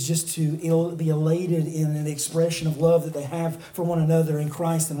 is just to be elated in the expression of love that they have for one another in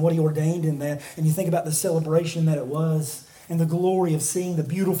Christ and what He ordained in that. And you think about the celebration that it was and the glory of seeing the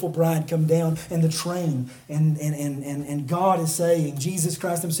beautiful bride come down in the train. And God is saying, Jesus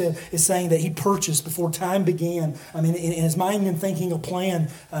Christ Himself is saying that He purchased before time began. I mean, in His mind and thinking, a plan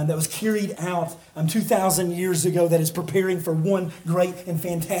that was carried out 2,000 years ago that is preparing for one great and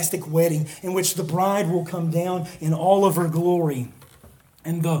fantastic wedding in which the bride will come down in all of her glory.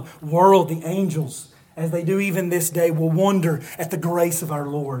 And the world, the angels, as they do even this day, will wonder at the grace of our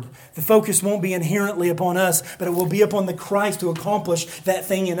Lord. The focus won't be inherently upon us, but it will be upon the Christ who accomplished that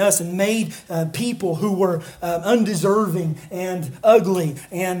thing in us and made people who were undeserving and ugly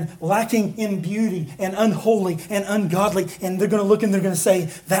and lacking in beauty and unholy and ungodly. And they're going to look and they're going to say,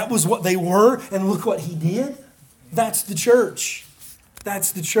 that was what they were, and look what He did. That's the church.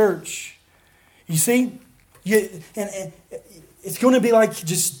 That's the church. You see? It's going to be like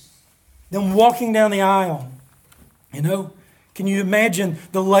just them walking down the aisle. You know? Can you imagine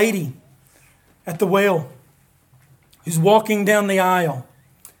the lady at the well who's walking down the aisle?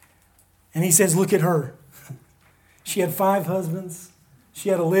 And He says, look at her. She had 5 husbands. She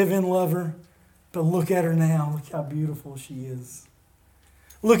had a live-in lover. But look at her now. Look how beautiful she is.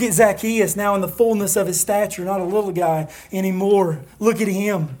 Look at Zacchaeus now in the fullness of his stature, not a little guy anymore. Look at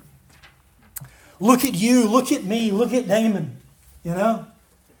him. Look at you. Look at me. Look at Damon. You know?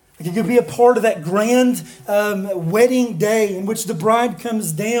 You could be a part of that grand wedding day in which the bride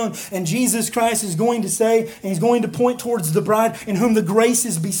comes down and Jesus Christ is going to say, and He's going to point towards the bride in whom the grace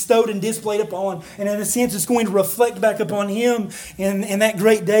is bestowed and displayed upon. And in a sense, it's going to reflect back upon Him in that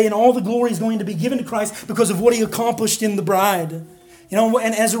great day. And all the glory is going to be given to Christ because of what He accomplished in the bride. You know,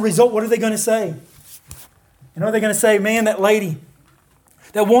 and as a result, what are they going to say? You know, are they going to say, man, that lady,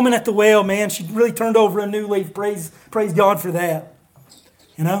 that woman at the well, man, she really turned over a new leaf. Praise God for that.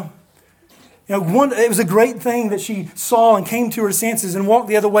 You know, it was a great thing that she saw and came to her senses and walked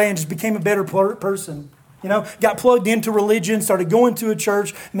the other way and just became a better person. You know, got plugged into religion, started going to a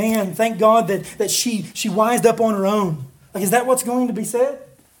church. Man, thank God that she wised up on her own. Like, is that what's going to be said?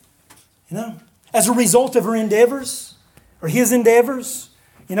 You know, as a result of her endeavors or his endeavors.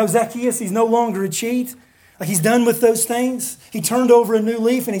 You know, Zacchaeus, he's no longer a cheat. Like, he's done with those things. He turned over a new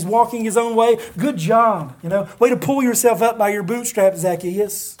leaf and he's walking his own way. Good job. You know, way to pull yourself up by your bootstraps,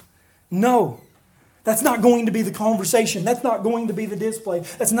 Zacchaeus. No, that's not going to be the conversation. That's not going to be the display.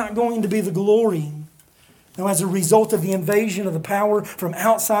 That's not going to be the glory. Now, as a result of the invasion of the power from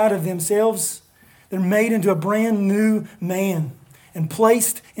outside of themselves, they're made into a brand new man and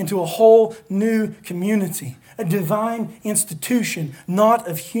placed into a whole new community. A divine institution, not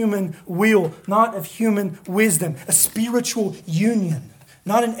of human will, not of human wisdom. A spiritual union,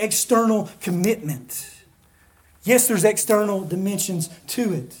 not an external commitment. Yes, there's external dimensions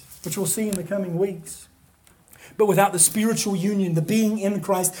to it, which we'll see in the coming weeks. But without the spiritual union, the being in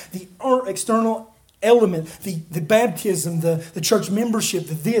Christ, the external element, the baptism, the church membership,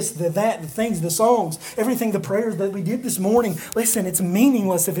 the this, the that, the things, the songs, everything, the prayers that we did this morning, listen, it's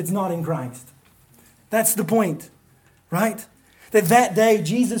meaningless if it's not in Christ. That's the point, right? That day,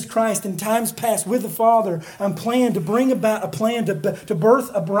 Jesus Christ in times past with the Father planned to bring about a plan to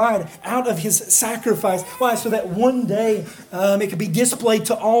birth a bride out of His sacrifice. Why? So that one day it could be displayed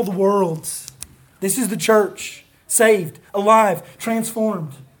to all the worlds. This is the church, saved, alive,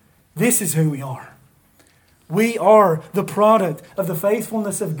 transformed. This is who we are. We are the product of the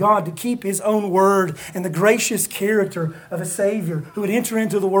faithfulness of God to keep His own word and the gracious character of a Savior who would enter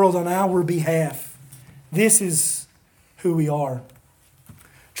into the world on our behalf. This is who we are.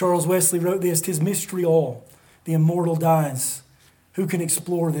 Charles Wesley wrote this, "'Tis mystery all, the immortal dies. Who can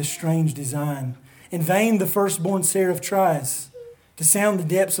explore this strange design? In vain the firstborn seraph tries to sound the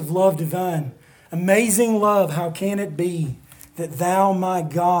depths of love divine. Amazing love, how can it be that Thou, my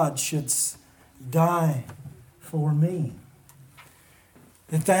God, shouldst die for me?"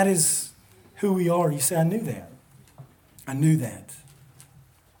 That is who we are. You say, I knew that. I knew that.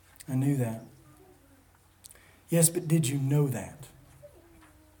 I knew that. Yes, but did you know that?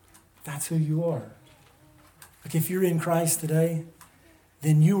 That's who you are. Like, if you're in Christ today,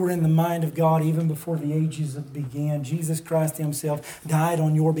 then you were in the mind of God even before the ages began. Jesus Christ himself died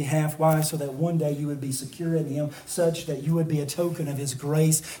on your behalf. Why? So that one day you would be secure in him, such that you would be a token of his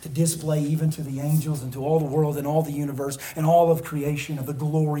grace to display even to the angels and to all the world and all the universe and all of creation of the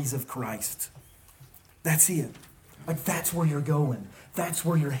glories of Christ. That's it. Like, that's where you're going. That's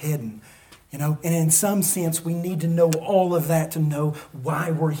where you're heading. You know, and in some sense, we need to know all of that to know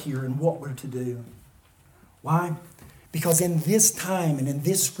why we're here and what we're to do. Why? Because in this time and in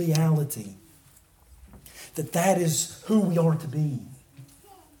this reality, that is who we are to be.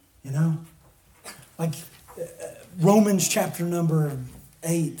 You know? Like Romans chapter number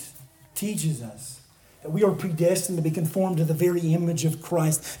 8 teaches us that we are predestined to be conformed to the very image of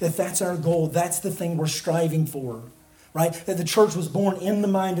Christ. That's our goal. That's the thing we're striving for. Right? That the church was born in the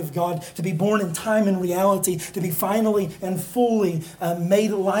mind of God, to be born in time and reality, to be finally and fully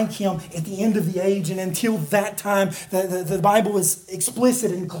made like him at the end of the age. And until that time, the Bible is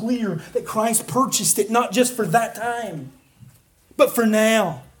explicit and clear that Christ purchased it, not just for that time, but for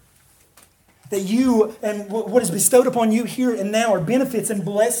now. That you and what is bestowed upon you here and now are benefits and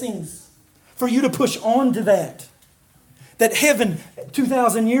blessings for you to push on to that. That heaven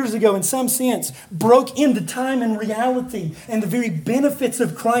 2,000 years ago, in some sense, broke into time and reality. And the very benefits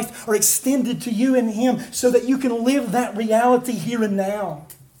of Christ are extended to you and him so that you can live that reality here and now.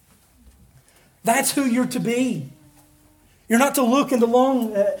 That's who you're to be. You're not to look and to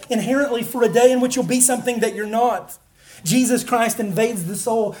long inherently for a day in which you'll be something that you're not. Jesus Christ invades the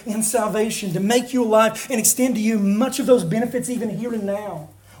soul in salvation to make you alive and extend to you much of those benefits even here and now.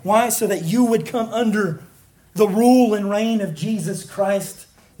 Why? So that you would come under the rule and reign of Jesus Christ,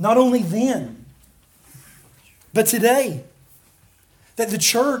 not only then, but today. That the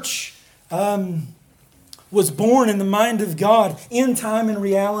church was born in the mind of God in time and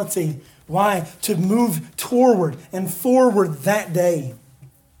reality. Why? To move toward and forward that day.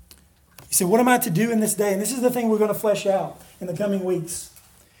 You say, what am I to do in this day? And this is the thing we're going to flesh out in the coming weeks.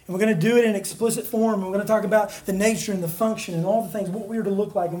 And we're going to do it in explicit form. We're going to talk about the nature and the function and all the things, what we are to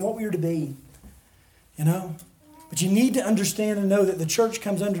look like and what we are to be. You know? But you need to understand and know that the church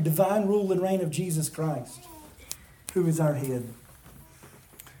comes under divine rule and reign of Jesus Christ, who is our head.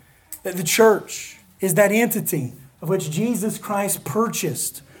 That the church is that entity of which Jesus Christ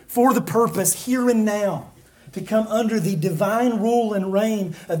purchased for the purpose here and now to come under the divine rule and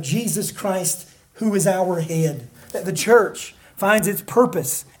reign of Jesus Christ, who is our head. That the church finds its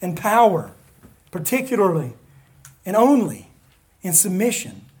purpose and power, particularly and only in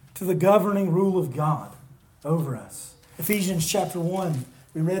submission to the governing rule of God over us. Ephesians chapter 1,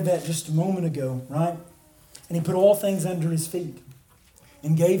 we read that just a moment ago, right? And he put all things under his feet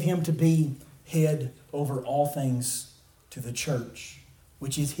and gave him to be head over all things to the church,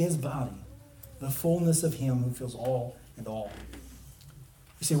 which is his body, the fullness of him who fills all and all.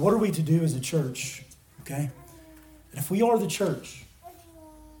 You see, what are we to do as a church? Okay? And if we are the church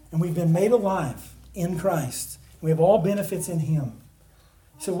and we've been made alive in Christ, we have all benefits in him.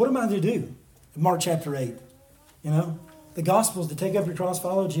 So what am I to do? Mark chapter 8. You know, the gospel is to take up your cross,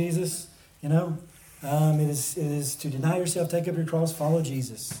 follow Jesus. You know, it is to deny yourself, take up your cross, follow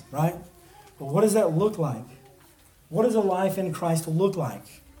Jesus. Right? But what does that look like? What does a life in Christ look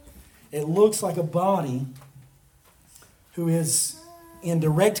like? It looks like a body who is in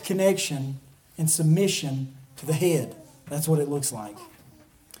direct connection and submission to the head. That's what it looks like.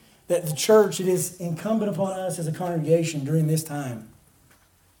 That the church, it is incumbent upon us as a congregation during this time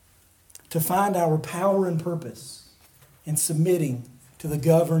to find our power and purpose in submitting to the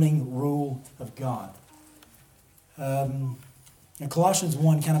governing rule of God. And Colossians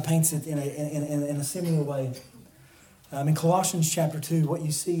 1 kind of paints it in a similar way. In Colossians chapter 2, what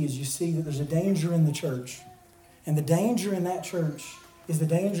you see that there's a danger in the church. And the danger in that church is the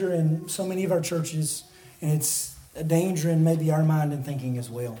danger in so many of our churches, and it's a danger in maybe our mind and thinking as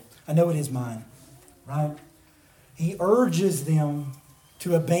well. I know it is mine, right? He urges them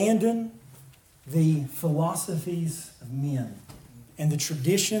to abandon the philosophies of men and the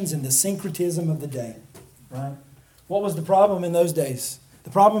traditions and the syncretism of the day, right? What was the problem in those days? The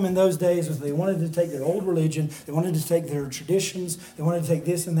problem in those days was they wanted to take their old religion, they wanted to take their traditions, they wanted to take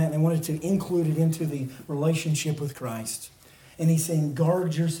this and that, and they wanted to include it into the relationship with Christ. And he's saying,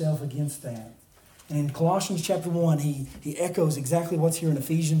 guard yourself against that. And in Colossians chapter 1, he echoes exactly what's here in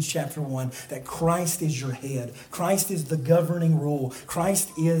Ephesians chapter 1, that Christ is your head. Christ is the governing rule. Christ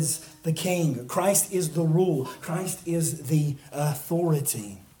is the king. Christ is the rule. Christ is the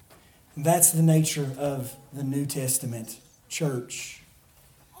authority. And that's the nature of the New Testament church.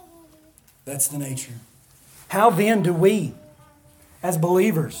 That's the nature. How then do we, as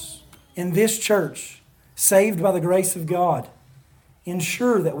believers in this church, saved by the grace of God,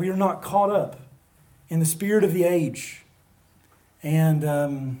 ensure that we are not caught up in the spirit of the age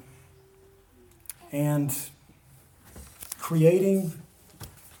and creating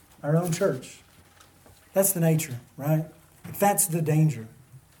our own church. That's the nature, right? That's the danger.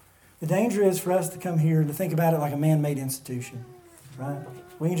 The danger is for us to come here and to think about it like a man-made institution, right?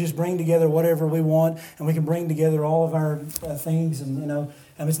 We can just bring together whatever we want, and we can bring together all of our things, and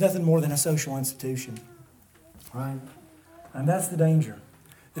it's nothing more than a social institution, right? And that's the danger.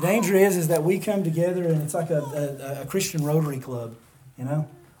 The danger is that we come together, and it's like a Christian Rotary Club, A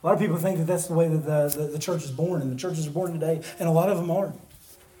lot of people think that that's the way that the church is born, and the churches are born today, and a lot of them are.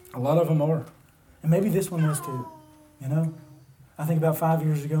 A lot of them are. And maybe this one was too, I think about 5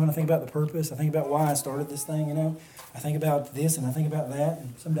 years ago, and I think about the purpose. I think about why I started this thing, I think about this, and I think about that,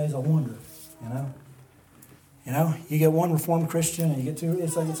 and some days I wonder, You get one Reformed Christian, and you get two.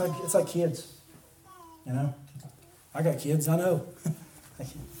 It's like kids, I got kids, I know.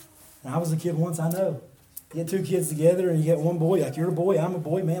 And I was a kid once, I know. You get two kids together, and you get one boy. Like, you're a boy, I'm a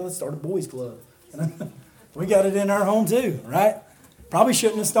boy, man. Let's start a boys' club. We got it in our home too, right? Probably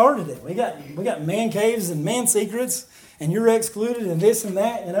shouldn't have started it. We got man caves and man secrets, and you're excluded and this and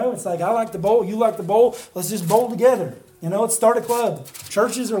that. It's like, I like to bowl, you like to bowl. Let's just bowl together. Let's start a club.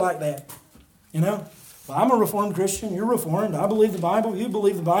 Churches are like that. Well, I'm a Reformed Christian. You're Reformed. I believe the Bible. You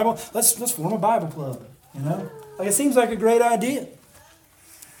believe the Bible. Let's form a Bible club. Like, it seems like a great idea.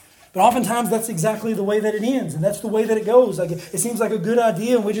 But oftentimes that's exactly the way that it ends, and that's the way that it goes. Like, it seems like a good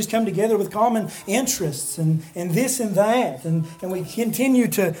idea, and we just come together with common interests and this and that, and we continue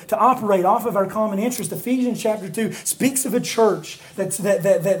to operate off of our common interest. Ephesians chapter 2 speaks of a church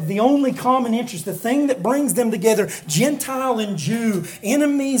that the only common interest, the thing that brings them together, Gentile and Jew,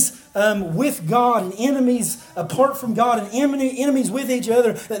 enemies with God and enemies apart from God, and enemies with each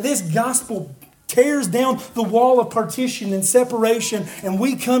other, that this gospel tears down the wall of partition and separation, and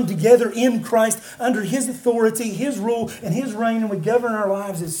we come together in Christ under His authority, His rule, and His reign, and we govern our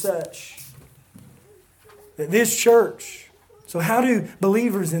lives as such. That this church, so how do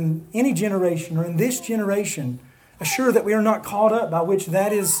believers in any generation or in this generation assure that we are not caught up by which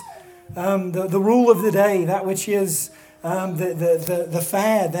that is the rule of the day, that which is the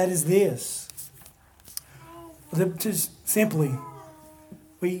fad, that is this? Just simply,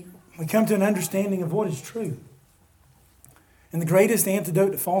 we come to an understanding of what is true. And the greatest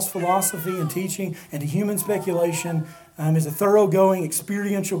antidote to false philosophy and teaching and to human speculation is a thoroughgoing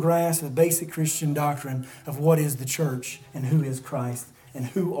experiential grasp of basic Christian doctrine of what is the church and who is Christ and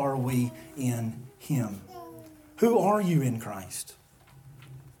who are we in Him. Who are you in Christ?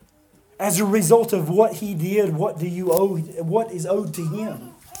 As a result of what He did, what do you owe? What is owed to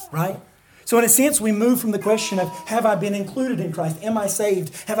Him? Right? So in a sense, we move from the question of, have I been included in Christ? Am I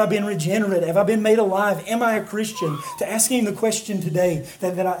saved? Have I been regenerate? Have I been made alive? Am I a Christian? To asking the question today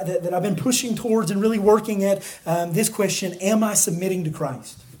that I've been pushing towards and really working at this question, am I submitting to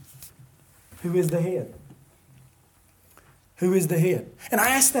Christ? Who is the head? Who is the head? And I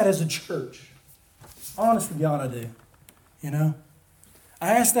ask that as a church. Honest to God, I do.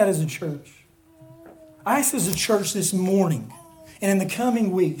 I ask that as a church. I ask as a church this morning and in the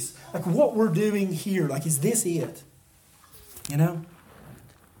coming weeks, like, what we're doing here, like, is this it?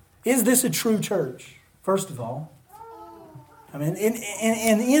 Is this a true church, first of all? I mean,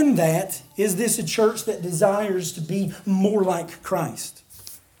 and in that, is this a church that desires to be more like Christ?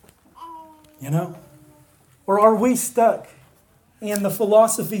 Or are we stuck in the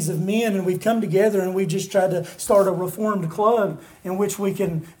philosophies of men, and we've come together and we've just tried to start a Reformed club in which we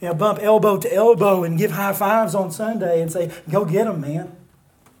can bump elbow to elbow and give high fives on Sunday and say, go get them, man.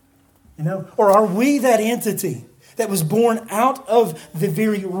 Or are we that entity that was born out of the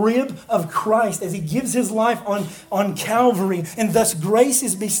very rib of Christ as He gives His life on Calvary, and thus grace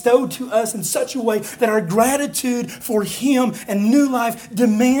is bestowed to us in such a way that our gratitude for Him and new life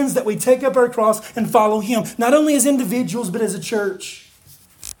demands that we take up our cross and follow Him, not only as individuals but as a church.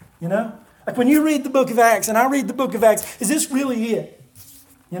 Like, when you read the book of Acts and I read the book of Acts, is this really it?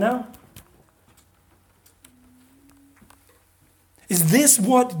 Is this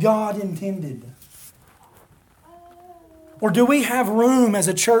what God intended? Or do we have room as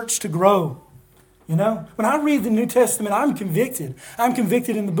a church to grow? When I read the New Testament, I'm convicted. I'm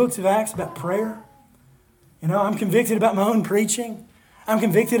convicted in the books of Acts about prayer. I'm convicted about my own preaching. I'm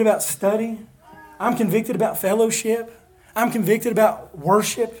convicted about study. I'm convicted about fellowship. I'm convicted about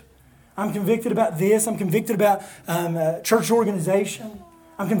worship. I'm convicted about this. I'm convicted about church organization.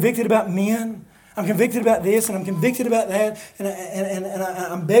 I'm convicted about men. I'm convicted about this, and I'm convicted about that, and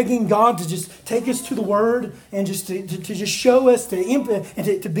I'm begging God to just take us to the Word and just to just show us to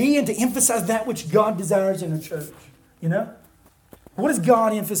be and to emphasize that which God desires in the church. What does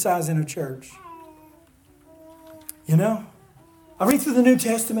God emphasize in a church? You know? I read through the New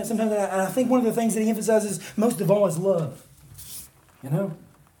Testament sometimes, and I think one of the things that he emphasizes most of all is love. You know?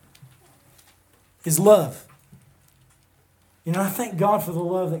 Is love. You know, I thank God for the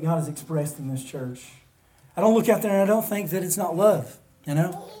love that God has expressed in this church. I don't look out there and I don't think that it's not love, you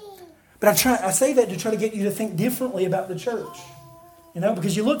know? But I say that to try to get you to think differently about the church. You know,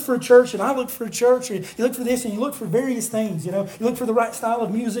 because you look for a church, and I look for a church, or you look for this, and you look for various things. You know, you look for the right style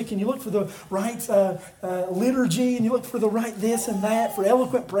of music, and you look for the right liturgy, and you look for the right this and that, for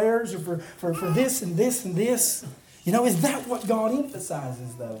eloquent prayers, or for this and this and this. You know, is that what God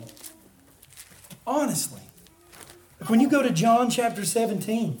emphasizes, though? Honestly. Like when you go to John chapter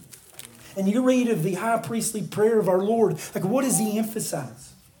 17, and you read of the high priestly prayer of our Lord, like what does he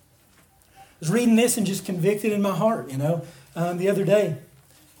emphasize? I was reading this and just convicted in my heart, you know. The other day,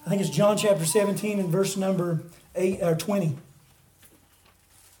 I think it's John chapter 17 and verse number 8 or 20.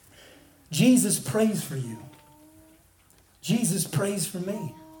 Jesus prays for you. Jesus prays for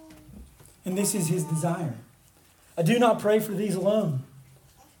me. And this is his desire. I do not pray for these alone,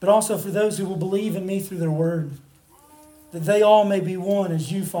 but also for those who will believe in me through their word, that they all may be one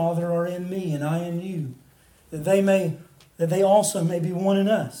as you, Father, are in me and I in you, that they also may be one in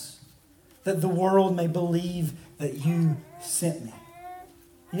us, that the world may believe that you sent me.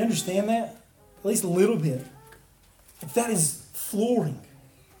 You understand that? At least a little bit. That is flooring.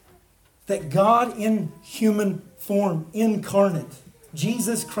 That God in human form, incarnate,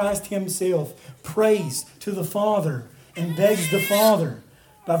 Jesus Christ himself, prays to the Father and begs the Father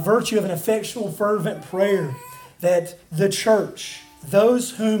by virtue of an effectual, fervent prayer that the church,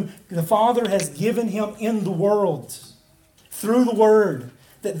 those whom the Father has given him in the world, through the Word,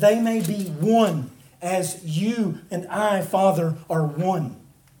 that they may be one as you and I, Father, are one.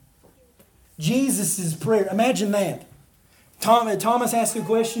 Jesus' prayer, imagine that. Thomas asks a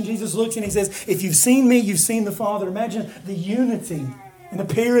question, Jesus looks and he says, if you've seen me, you've seen the Father. Imagine the unity and the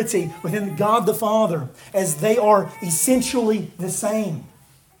purity within God the Father as they are essentially the same.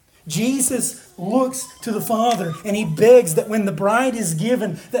 Jesus looks to the Father and he begs that when the bride is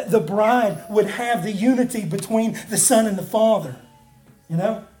given, that the bride would have the unity between the Son and the Father. You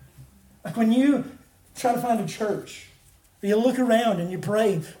know? Like when you try to find a church, you look around and you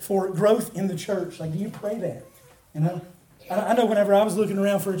pray for growth in the church. Like, do you pray that? You know? I know whenever I was looking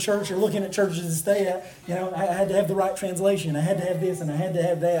around for a church or looking at churches to stay at, you know, I had to have the right translation. I had to have this and I had to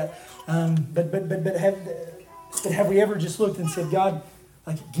have that. But have we ever just looked and said, God,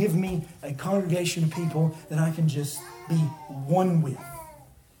 like, give me a congregation of people that I can just be one with,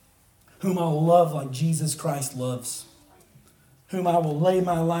 whom I'll love like Jesus Christ loves, whom I will lay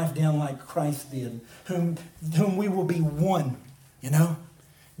my life down like Christ did, whom we will be one, you know?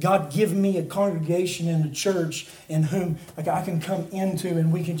 God, give me a congregation in the church in whom like I can come into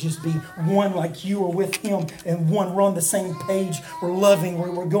and we can just be one like you are with him and one. We're on the same page. We're loving.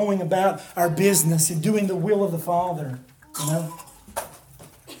 We're going about our business and doing the will of the Father, you know?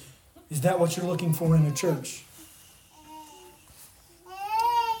 Is that what you're looking for in a church?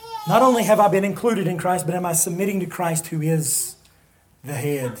 Not only have I been included in Christ, but am I submitting to Christ who is the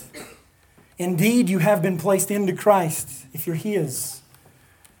head? Indeed, you have been placed into Christ if you're his.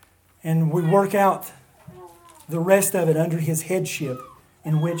 And we work out the rest of it under his headship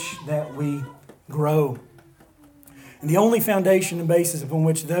in which that we grow. And the only foundation and basis upon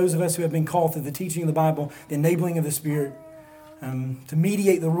which those of us who have been called through the teaching of the Bible, the enabling of the Spirit, to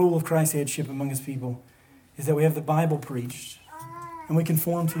mediate the rule of Christ's headship among his people, is that we have the Bible preached and we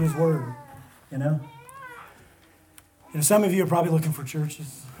conform to his word, you know? You know, some of you are probably looking for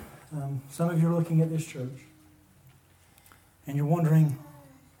churches. Some of you are looking at this church and you're wondering,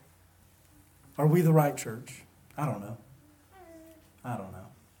 are we the right church? I don't know.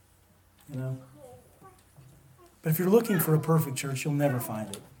 You know? But if you're looking for a perfect church, you'll never find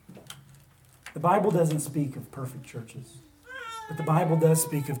it. The Bible doesn't speak of perfect churches, but the Bible does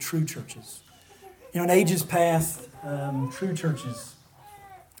speak of true churches. You know, in ages past, true churches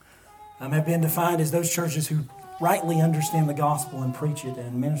have been defined as those churches who rightly understand the gospel and preach it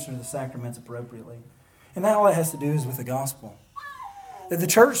and minister the sacraments appropriately. And that all it has to do is with the gospel. That the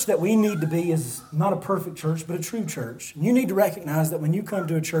church that we need to be is not a perfect church, but a true church. And you need to recognize that when you come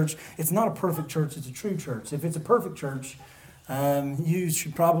to a church, it's not a perfect church, it's a true church. If it's a perfect church, you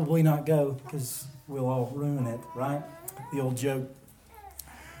should probably not go because we'll all ruin it, right? The old joke.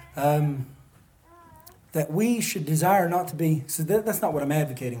 That we should desire not to be, so that's not what I'm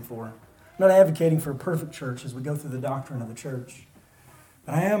advocating for. I'm not advocating for a perfect church as we go through the doctrine of the church.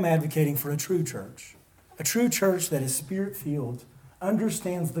 But I am advocating for a true church. A true church that is spirit-filled,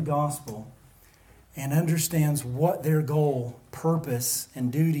 understands the gospel, and understands what their goal, purpose,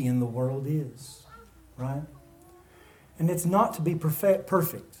 and duty in the world is. Right? And it's not to be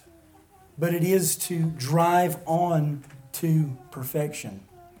perfect, but it is to drive on to perfection.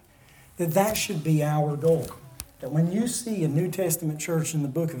 That should be our goal. That when you see a New Testament church in the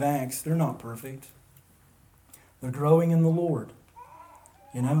book of Acts, they're not perfect. They're growing in the Lord.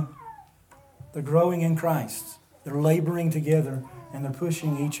 You know? They're growing in Christ. They're laboring together and they're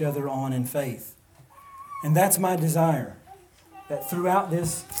pushing each other on in faith. And that's my desire. That throughout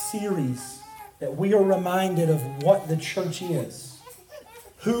this series, that we are reminded of what the church is,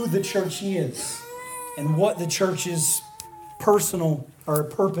 who the church is, and what the church's personal or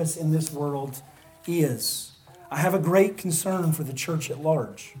purpose in this world is. I have a great concern for the church at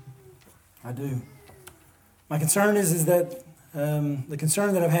large. I do. My concern is that the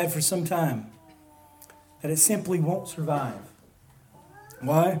concern that I've had for some time, that it simply won't survive.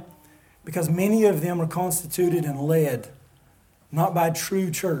 Why? Because many of them are constituted and led not by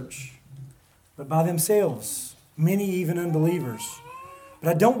true church, but by themselves, many even unbelievers. But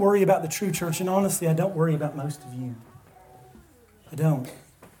I don't worry about the true church, and honestly, I don't worry about most of you. I don't.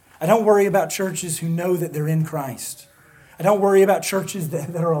 I don't worry about churches who know that they're in Christ. I don't worry about churches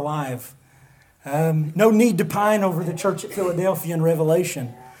that are alive. No need to pine over the church at Philadelphia in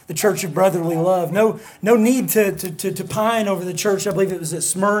Revelation, the church of brotherly love. No need to pine over the church, I believe it was at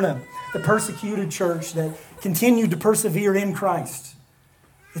Smyrna, the persecuted church that continued to persevere in Christ.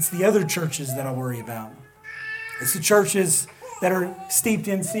 It's the other churches that I worry about. It's the churches that are steeped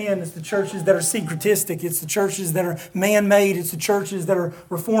in sin. It's the churches that are syncretistic. It's the churches that are man-made. It's the churches that are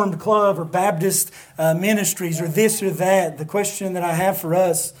Reformed Club or Baptist ministries or this or that. The question that I have for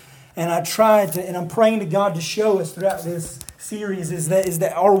us, and I'm praying to God to show us throughout this series, is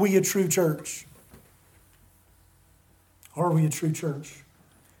that are we a true church? Are we a true church?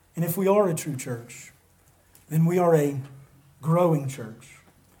 And if we are a true church, then we are a growing church.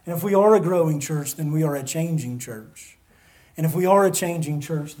 And if we are a growing church, then we are a changing church. And if we are a changing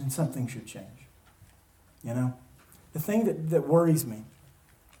church, then something should change. You know? The thing that worries me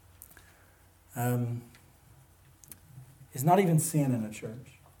is not even sin in a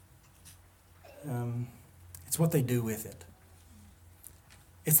church. It's what they do with it.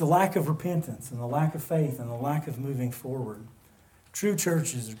 It's the lack of repentance and the lack of faith and the lack of moving forward. True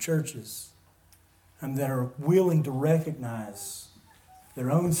churches are churches that are willing to recognize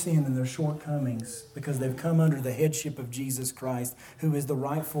their own sin and their shortcomings because they've come under the headship of Jesus Christ, who is the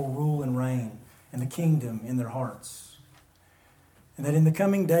rightful rule and reign and the kingdom in their hearts. And that in the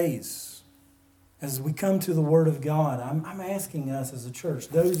coming days, as we come to the Word of God, I'm asking us as a church,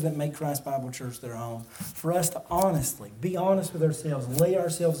 those that make Christ Bible Church their home, for us to honestly, be honest with ourselves, lay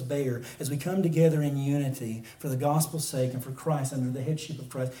ourselves bare as we come together in unity for the gospel's sake and for Christ under the headship of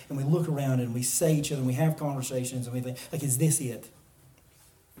Christ, and we look around and we say each other and we have conversations and we think, like, is this it?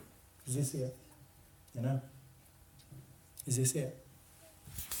 Is this it? You know? Is this it?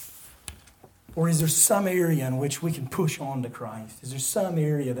 Or is there some area in which we can push on to Christ? Is there some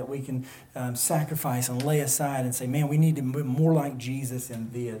area that we can sacrifice and lay aside and say, man, we need to be more like Jesus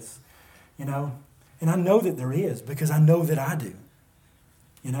in this? You know? And I know that there is because I know that I do.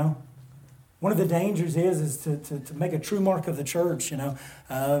 You know? One of the dangers is to make a true mark of the church,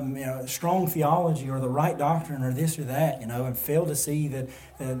 strong theology or the right doctrine or this or that, and fail to see that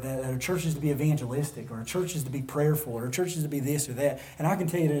a church is to be evangelistic or a church is to be prayerful or a church is to be this or that. And I can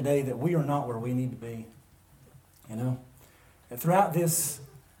tell you today that we are not where we need to be. And throughout this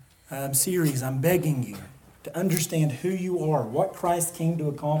series, I'm begging you to understand who you are, what Christ came to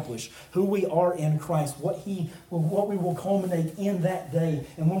accomplish, who we are in Christ, what we will culminate in that day.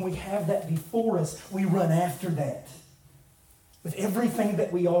 And when we have that before us, we run after that with everything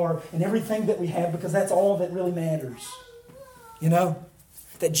that we are and everything that we have, because that's all that really matters. You know?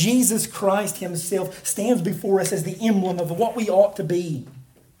 That Jesus Christ Himself stands before us as the emblem of what we ought to be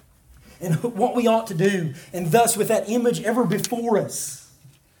and what we ought to do. And thus, with that image ever before us,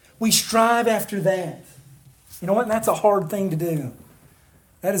 we strive after that. You know what? And that's a hard thing to do.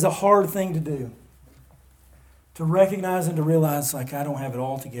 That is a hard thing to do. To recognize and to realize, like, I don't have it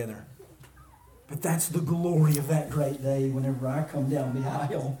all together. But that's the glory of that great day whenever I come down the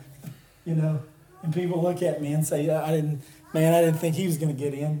aisle, and people look at me and say, I didn't think he was going to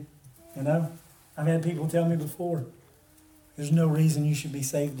get in, I've had people tell me before, there's no reason you should be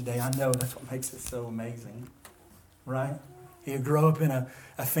saved today. I know, that's what makes it so amazing, right? You grow up in a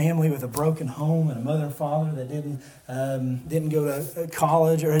family with a broken home and a mother and father that didn't go to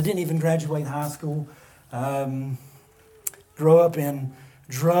college or didn't even graduate high school. Grow up in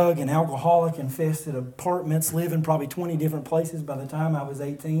drug and alcoholic infested apartments, living probably 20 different places by the time I was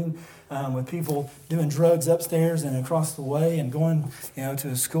 18, with people doing drugs upstairs and across the way, and going, to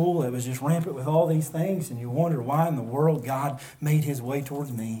a school that was just rampant with all these things. And you wonder why in the world God made his way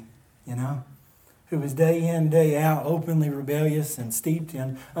towards me, who was day in, day out, openly rebellious and steeped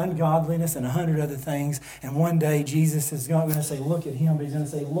in ungodliness and 100 other things. And one day Jesus is not going to say, look at him, but he's going to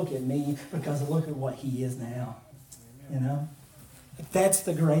say, look at me, because look at what he is now. That's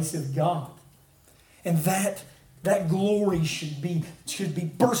the grace of God. And that glory should be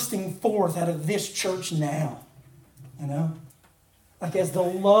bursting forth out of this church now. Like as the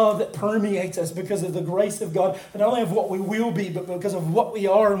love that permeates us because of the grace of God, not only of what we will be, but because of what we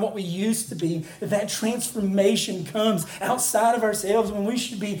are and what we used to be, that transformation comes outside of ourselves when we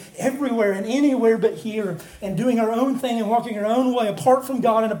should be everywhere and anywhere but here, and doing our own thing and walking our own way apart from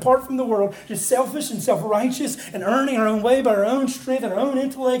God and apart from the world, just selfish and self-righteous and earning our own way by our own strength and our own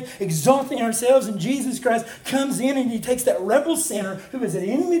intellect, exalting ourselves. And Jesus Christ comes in and he takes that rebel sinner who is at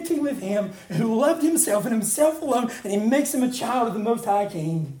enmity with him, who loved himself and himself alone, and he makes him a child of the Most High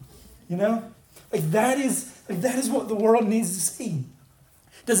King. That is what the world needs to see.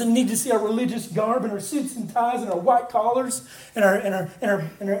 Doesn't need to see our religious garb and our suits and ties and our white collars and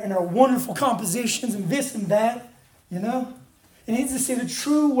our wonderful compositions and this and that. It needs to see the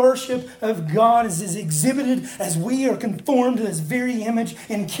true worship of God as is exhibited as we are conformed to His very image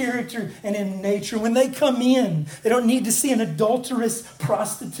in character and in nature. When they come in, they don't need to see an adulterous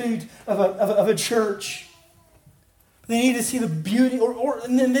prostitute of a church. They need to see the beauty,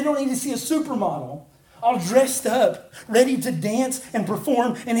 and then they don't need to see a supermodel all dressed up, ready to dance and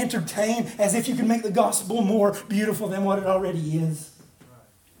perform and entertain as if you can make the gospel more beautiful than what it already is.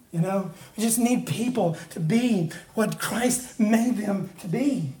 We just need people to be what Christ made them to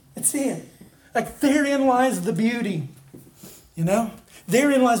be. That's it. Like therein lies the beauty.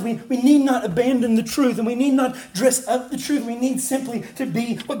 Therein lies, we need not abandon the truth, and we need not dress up the truth. We need simply to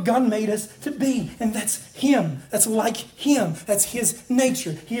be what God made us to be. And that's Him. That's like Him. That's His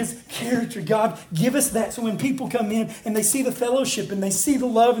nature, His character. God, give us that so when people come in and they see the fellowship and they see the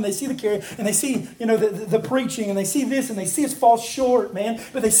love and they see the care and they see, the preaching and they see this and they see us fall short, man.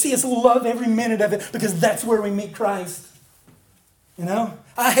 But they see us love every minute of it because that's where we meet Christ.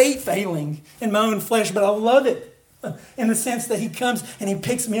 I hate failing in my own flesh, but I love it. In the sense that He comes and He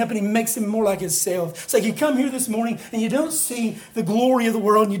picks me up and He makes me more like Himself. It's like you come here this morning and you don't see the glory of the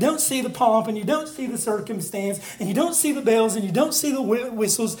world, and you don't see the pomp, and you don't see the circumstance, and you don't see the bells, and you don't see the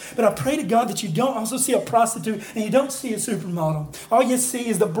whistles. But I pray to God that you don't also see a prostitute and you don't see a supermodel. All you see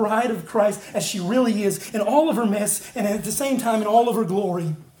is the bride of Christ as she really is, in all of her mess and at the same time in all of her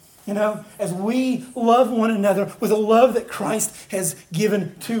glory. As we love one another with a love that Christ has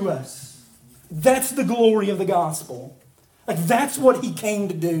given to us. That's the glory of the gospel. That's what He came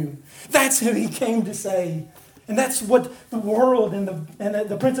to do. That's who He came to save. And that's what the world and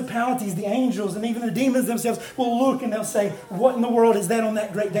the principalities, the angels, and even the demons themselves will look and they'll say, what in the world is that on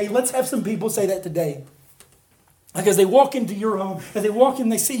that great day? Let's have some people say that today. As they walk into your home, as they walk in,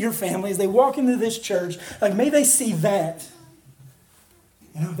 they see your family, as they walk into this church, may they see that.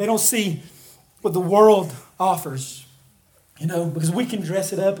 They don't see what the world offers. Because we can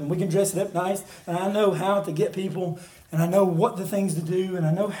dress it up and we can dress it up nice. And I know how to get people, and I know what the things to do, and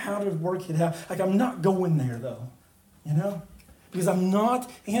I know how to work it out. I'm not going there though, because I'm not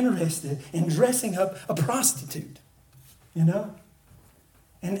interested in dressing up a prostitute, and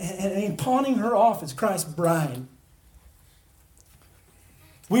pawning her off as Christ's bride.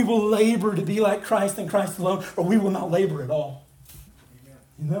 We will labor to be like Christ and Christ alone, or we will not labor at all.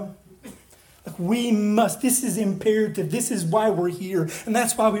 We must. This is imperative. This is why we're here. And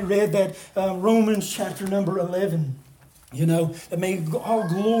that's why we read that Romans chapter number 11. That may all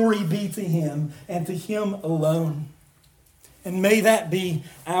glory be to Him and to Him alone. And may that be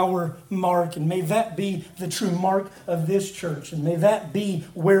our mark. And may that be the true mark of this church. And may that be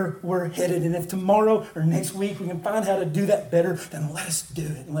where we're headed. And if tomorrow or next week we can find how to do that better, then let us do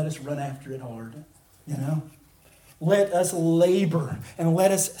it. And let us run after it hard. Let us labor and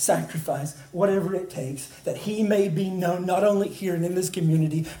let us sacrifice whatever it takes that He may be known not only here and in this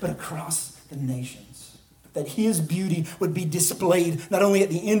community, but across the nations. That His beauty would be displayed not only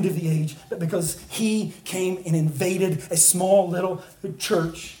at the end of the age, but because He came and invaded a small little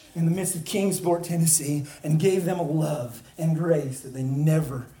church in the midst of Kingsport, Tennessee, and gave them a love and grace that they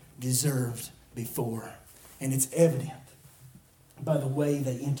never deserved before. And it's evident by the way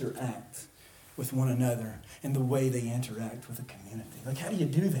they interact with one another and the way they interact with the community. How do you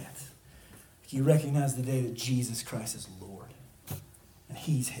do that? You recognize the day that Jesus Christ is Lord and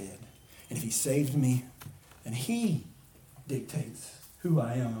He's head. And if He saved me, then He dictates who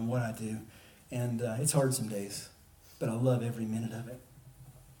I am and what I do. And it's hard some days, but I love every minute of it.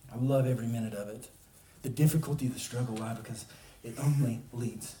 I love every minute of it. The difficulty, the struggle, why? Because it only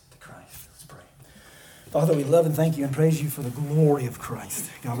leads to Christ. Let's pray. Father, we love and thank you and praise you for the glory of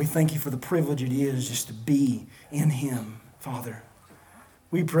Christ. God, we thank you for the privilege it is just to be in him, Father.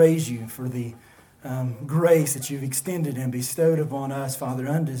 We praise you for the grace that you've extended and bestowed upon us, Father,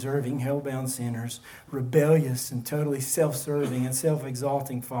 undeserving, hell-bound sinners, rebellious and totally self-serving and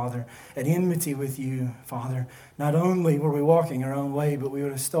self-exalting, Father, at enmity with you, Father. Not only were we walking our own way, but we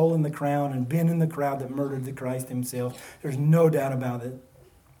would have stolen the crown and been in the crowd that murdered the Christ himself. There's no doubt about it,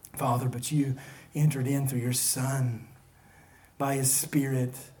 Father, but you entered in through your Son by his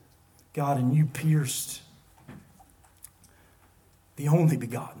Spirit, God, and you pierced the only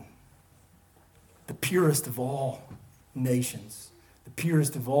begotten, the purest of all nations, the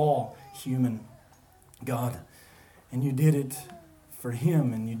purest of all human, God. And you did it for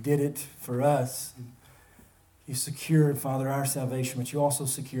him, and you did it for us. You secured, Father, our salvation, but you also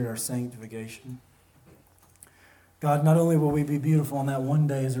secured our sanctification. God, not only will we be beautiful on that one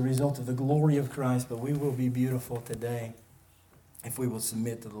day as a result of the glory of Christ, but we will be beautiful today if we will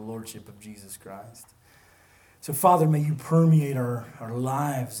submit to the lordship of Jesus Christ. So, Father, may you permeate our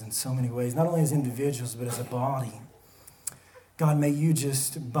lives in so many ways, not only as individuals, but as a body. God, may you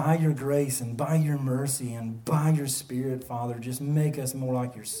just, by your grace and by your mercy and by your Spirit, Father, just make us more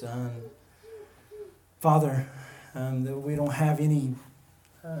like your Son. Father, that we don't have any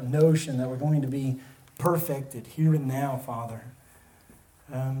notion that we're going to be perfected here and now, Father,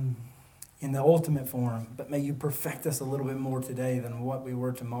 in the ultimate form. But may you perfect us a little bit more today than what we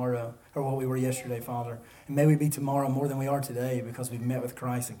were tomorrow, or what we were yesterday, Father. And may we be tomorrow more than we are today because we've met with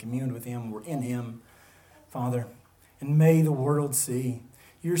Christ and communed with him. We're in him, Father. And may the world see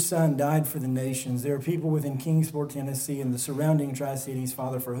your Son died for the nations. There are people within Kingsport, Tennessee, and the surrounding Tri-Cities,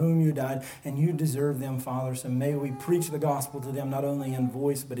 Father, for whom you died, and you deserve them, Father. So may we preach the gospel to them, not only in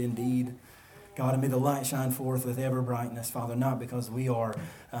voice, but in deed. God, and may the light shine forth with ever brightness, Father, not because we are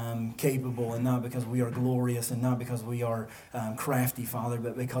capable and not because we are glorious and not because we are crafty, Father,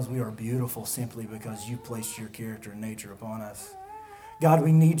 but because we are beautiful simply because you placed your character and nature upon us. God,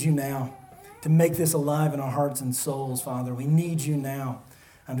 we need you now to make this alive in our hearts and souls, Father. We need you now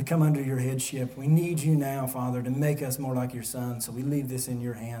to come under your headship. We need you now, Father, to make us more like your Son. So we leave this in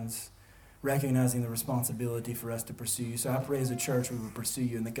your hands, recognizing the responsibility for us to pursue you. So I pray as a church we will pursue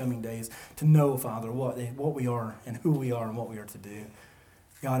you in the coming days to know, Father, what we are and who we are and what we are to do.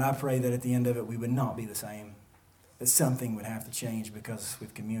 God, I pray that at the end of it we would not be the same, that something would have to change because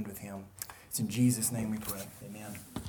we've communed with him. It's in Jesus' name we pray. Amen.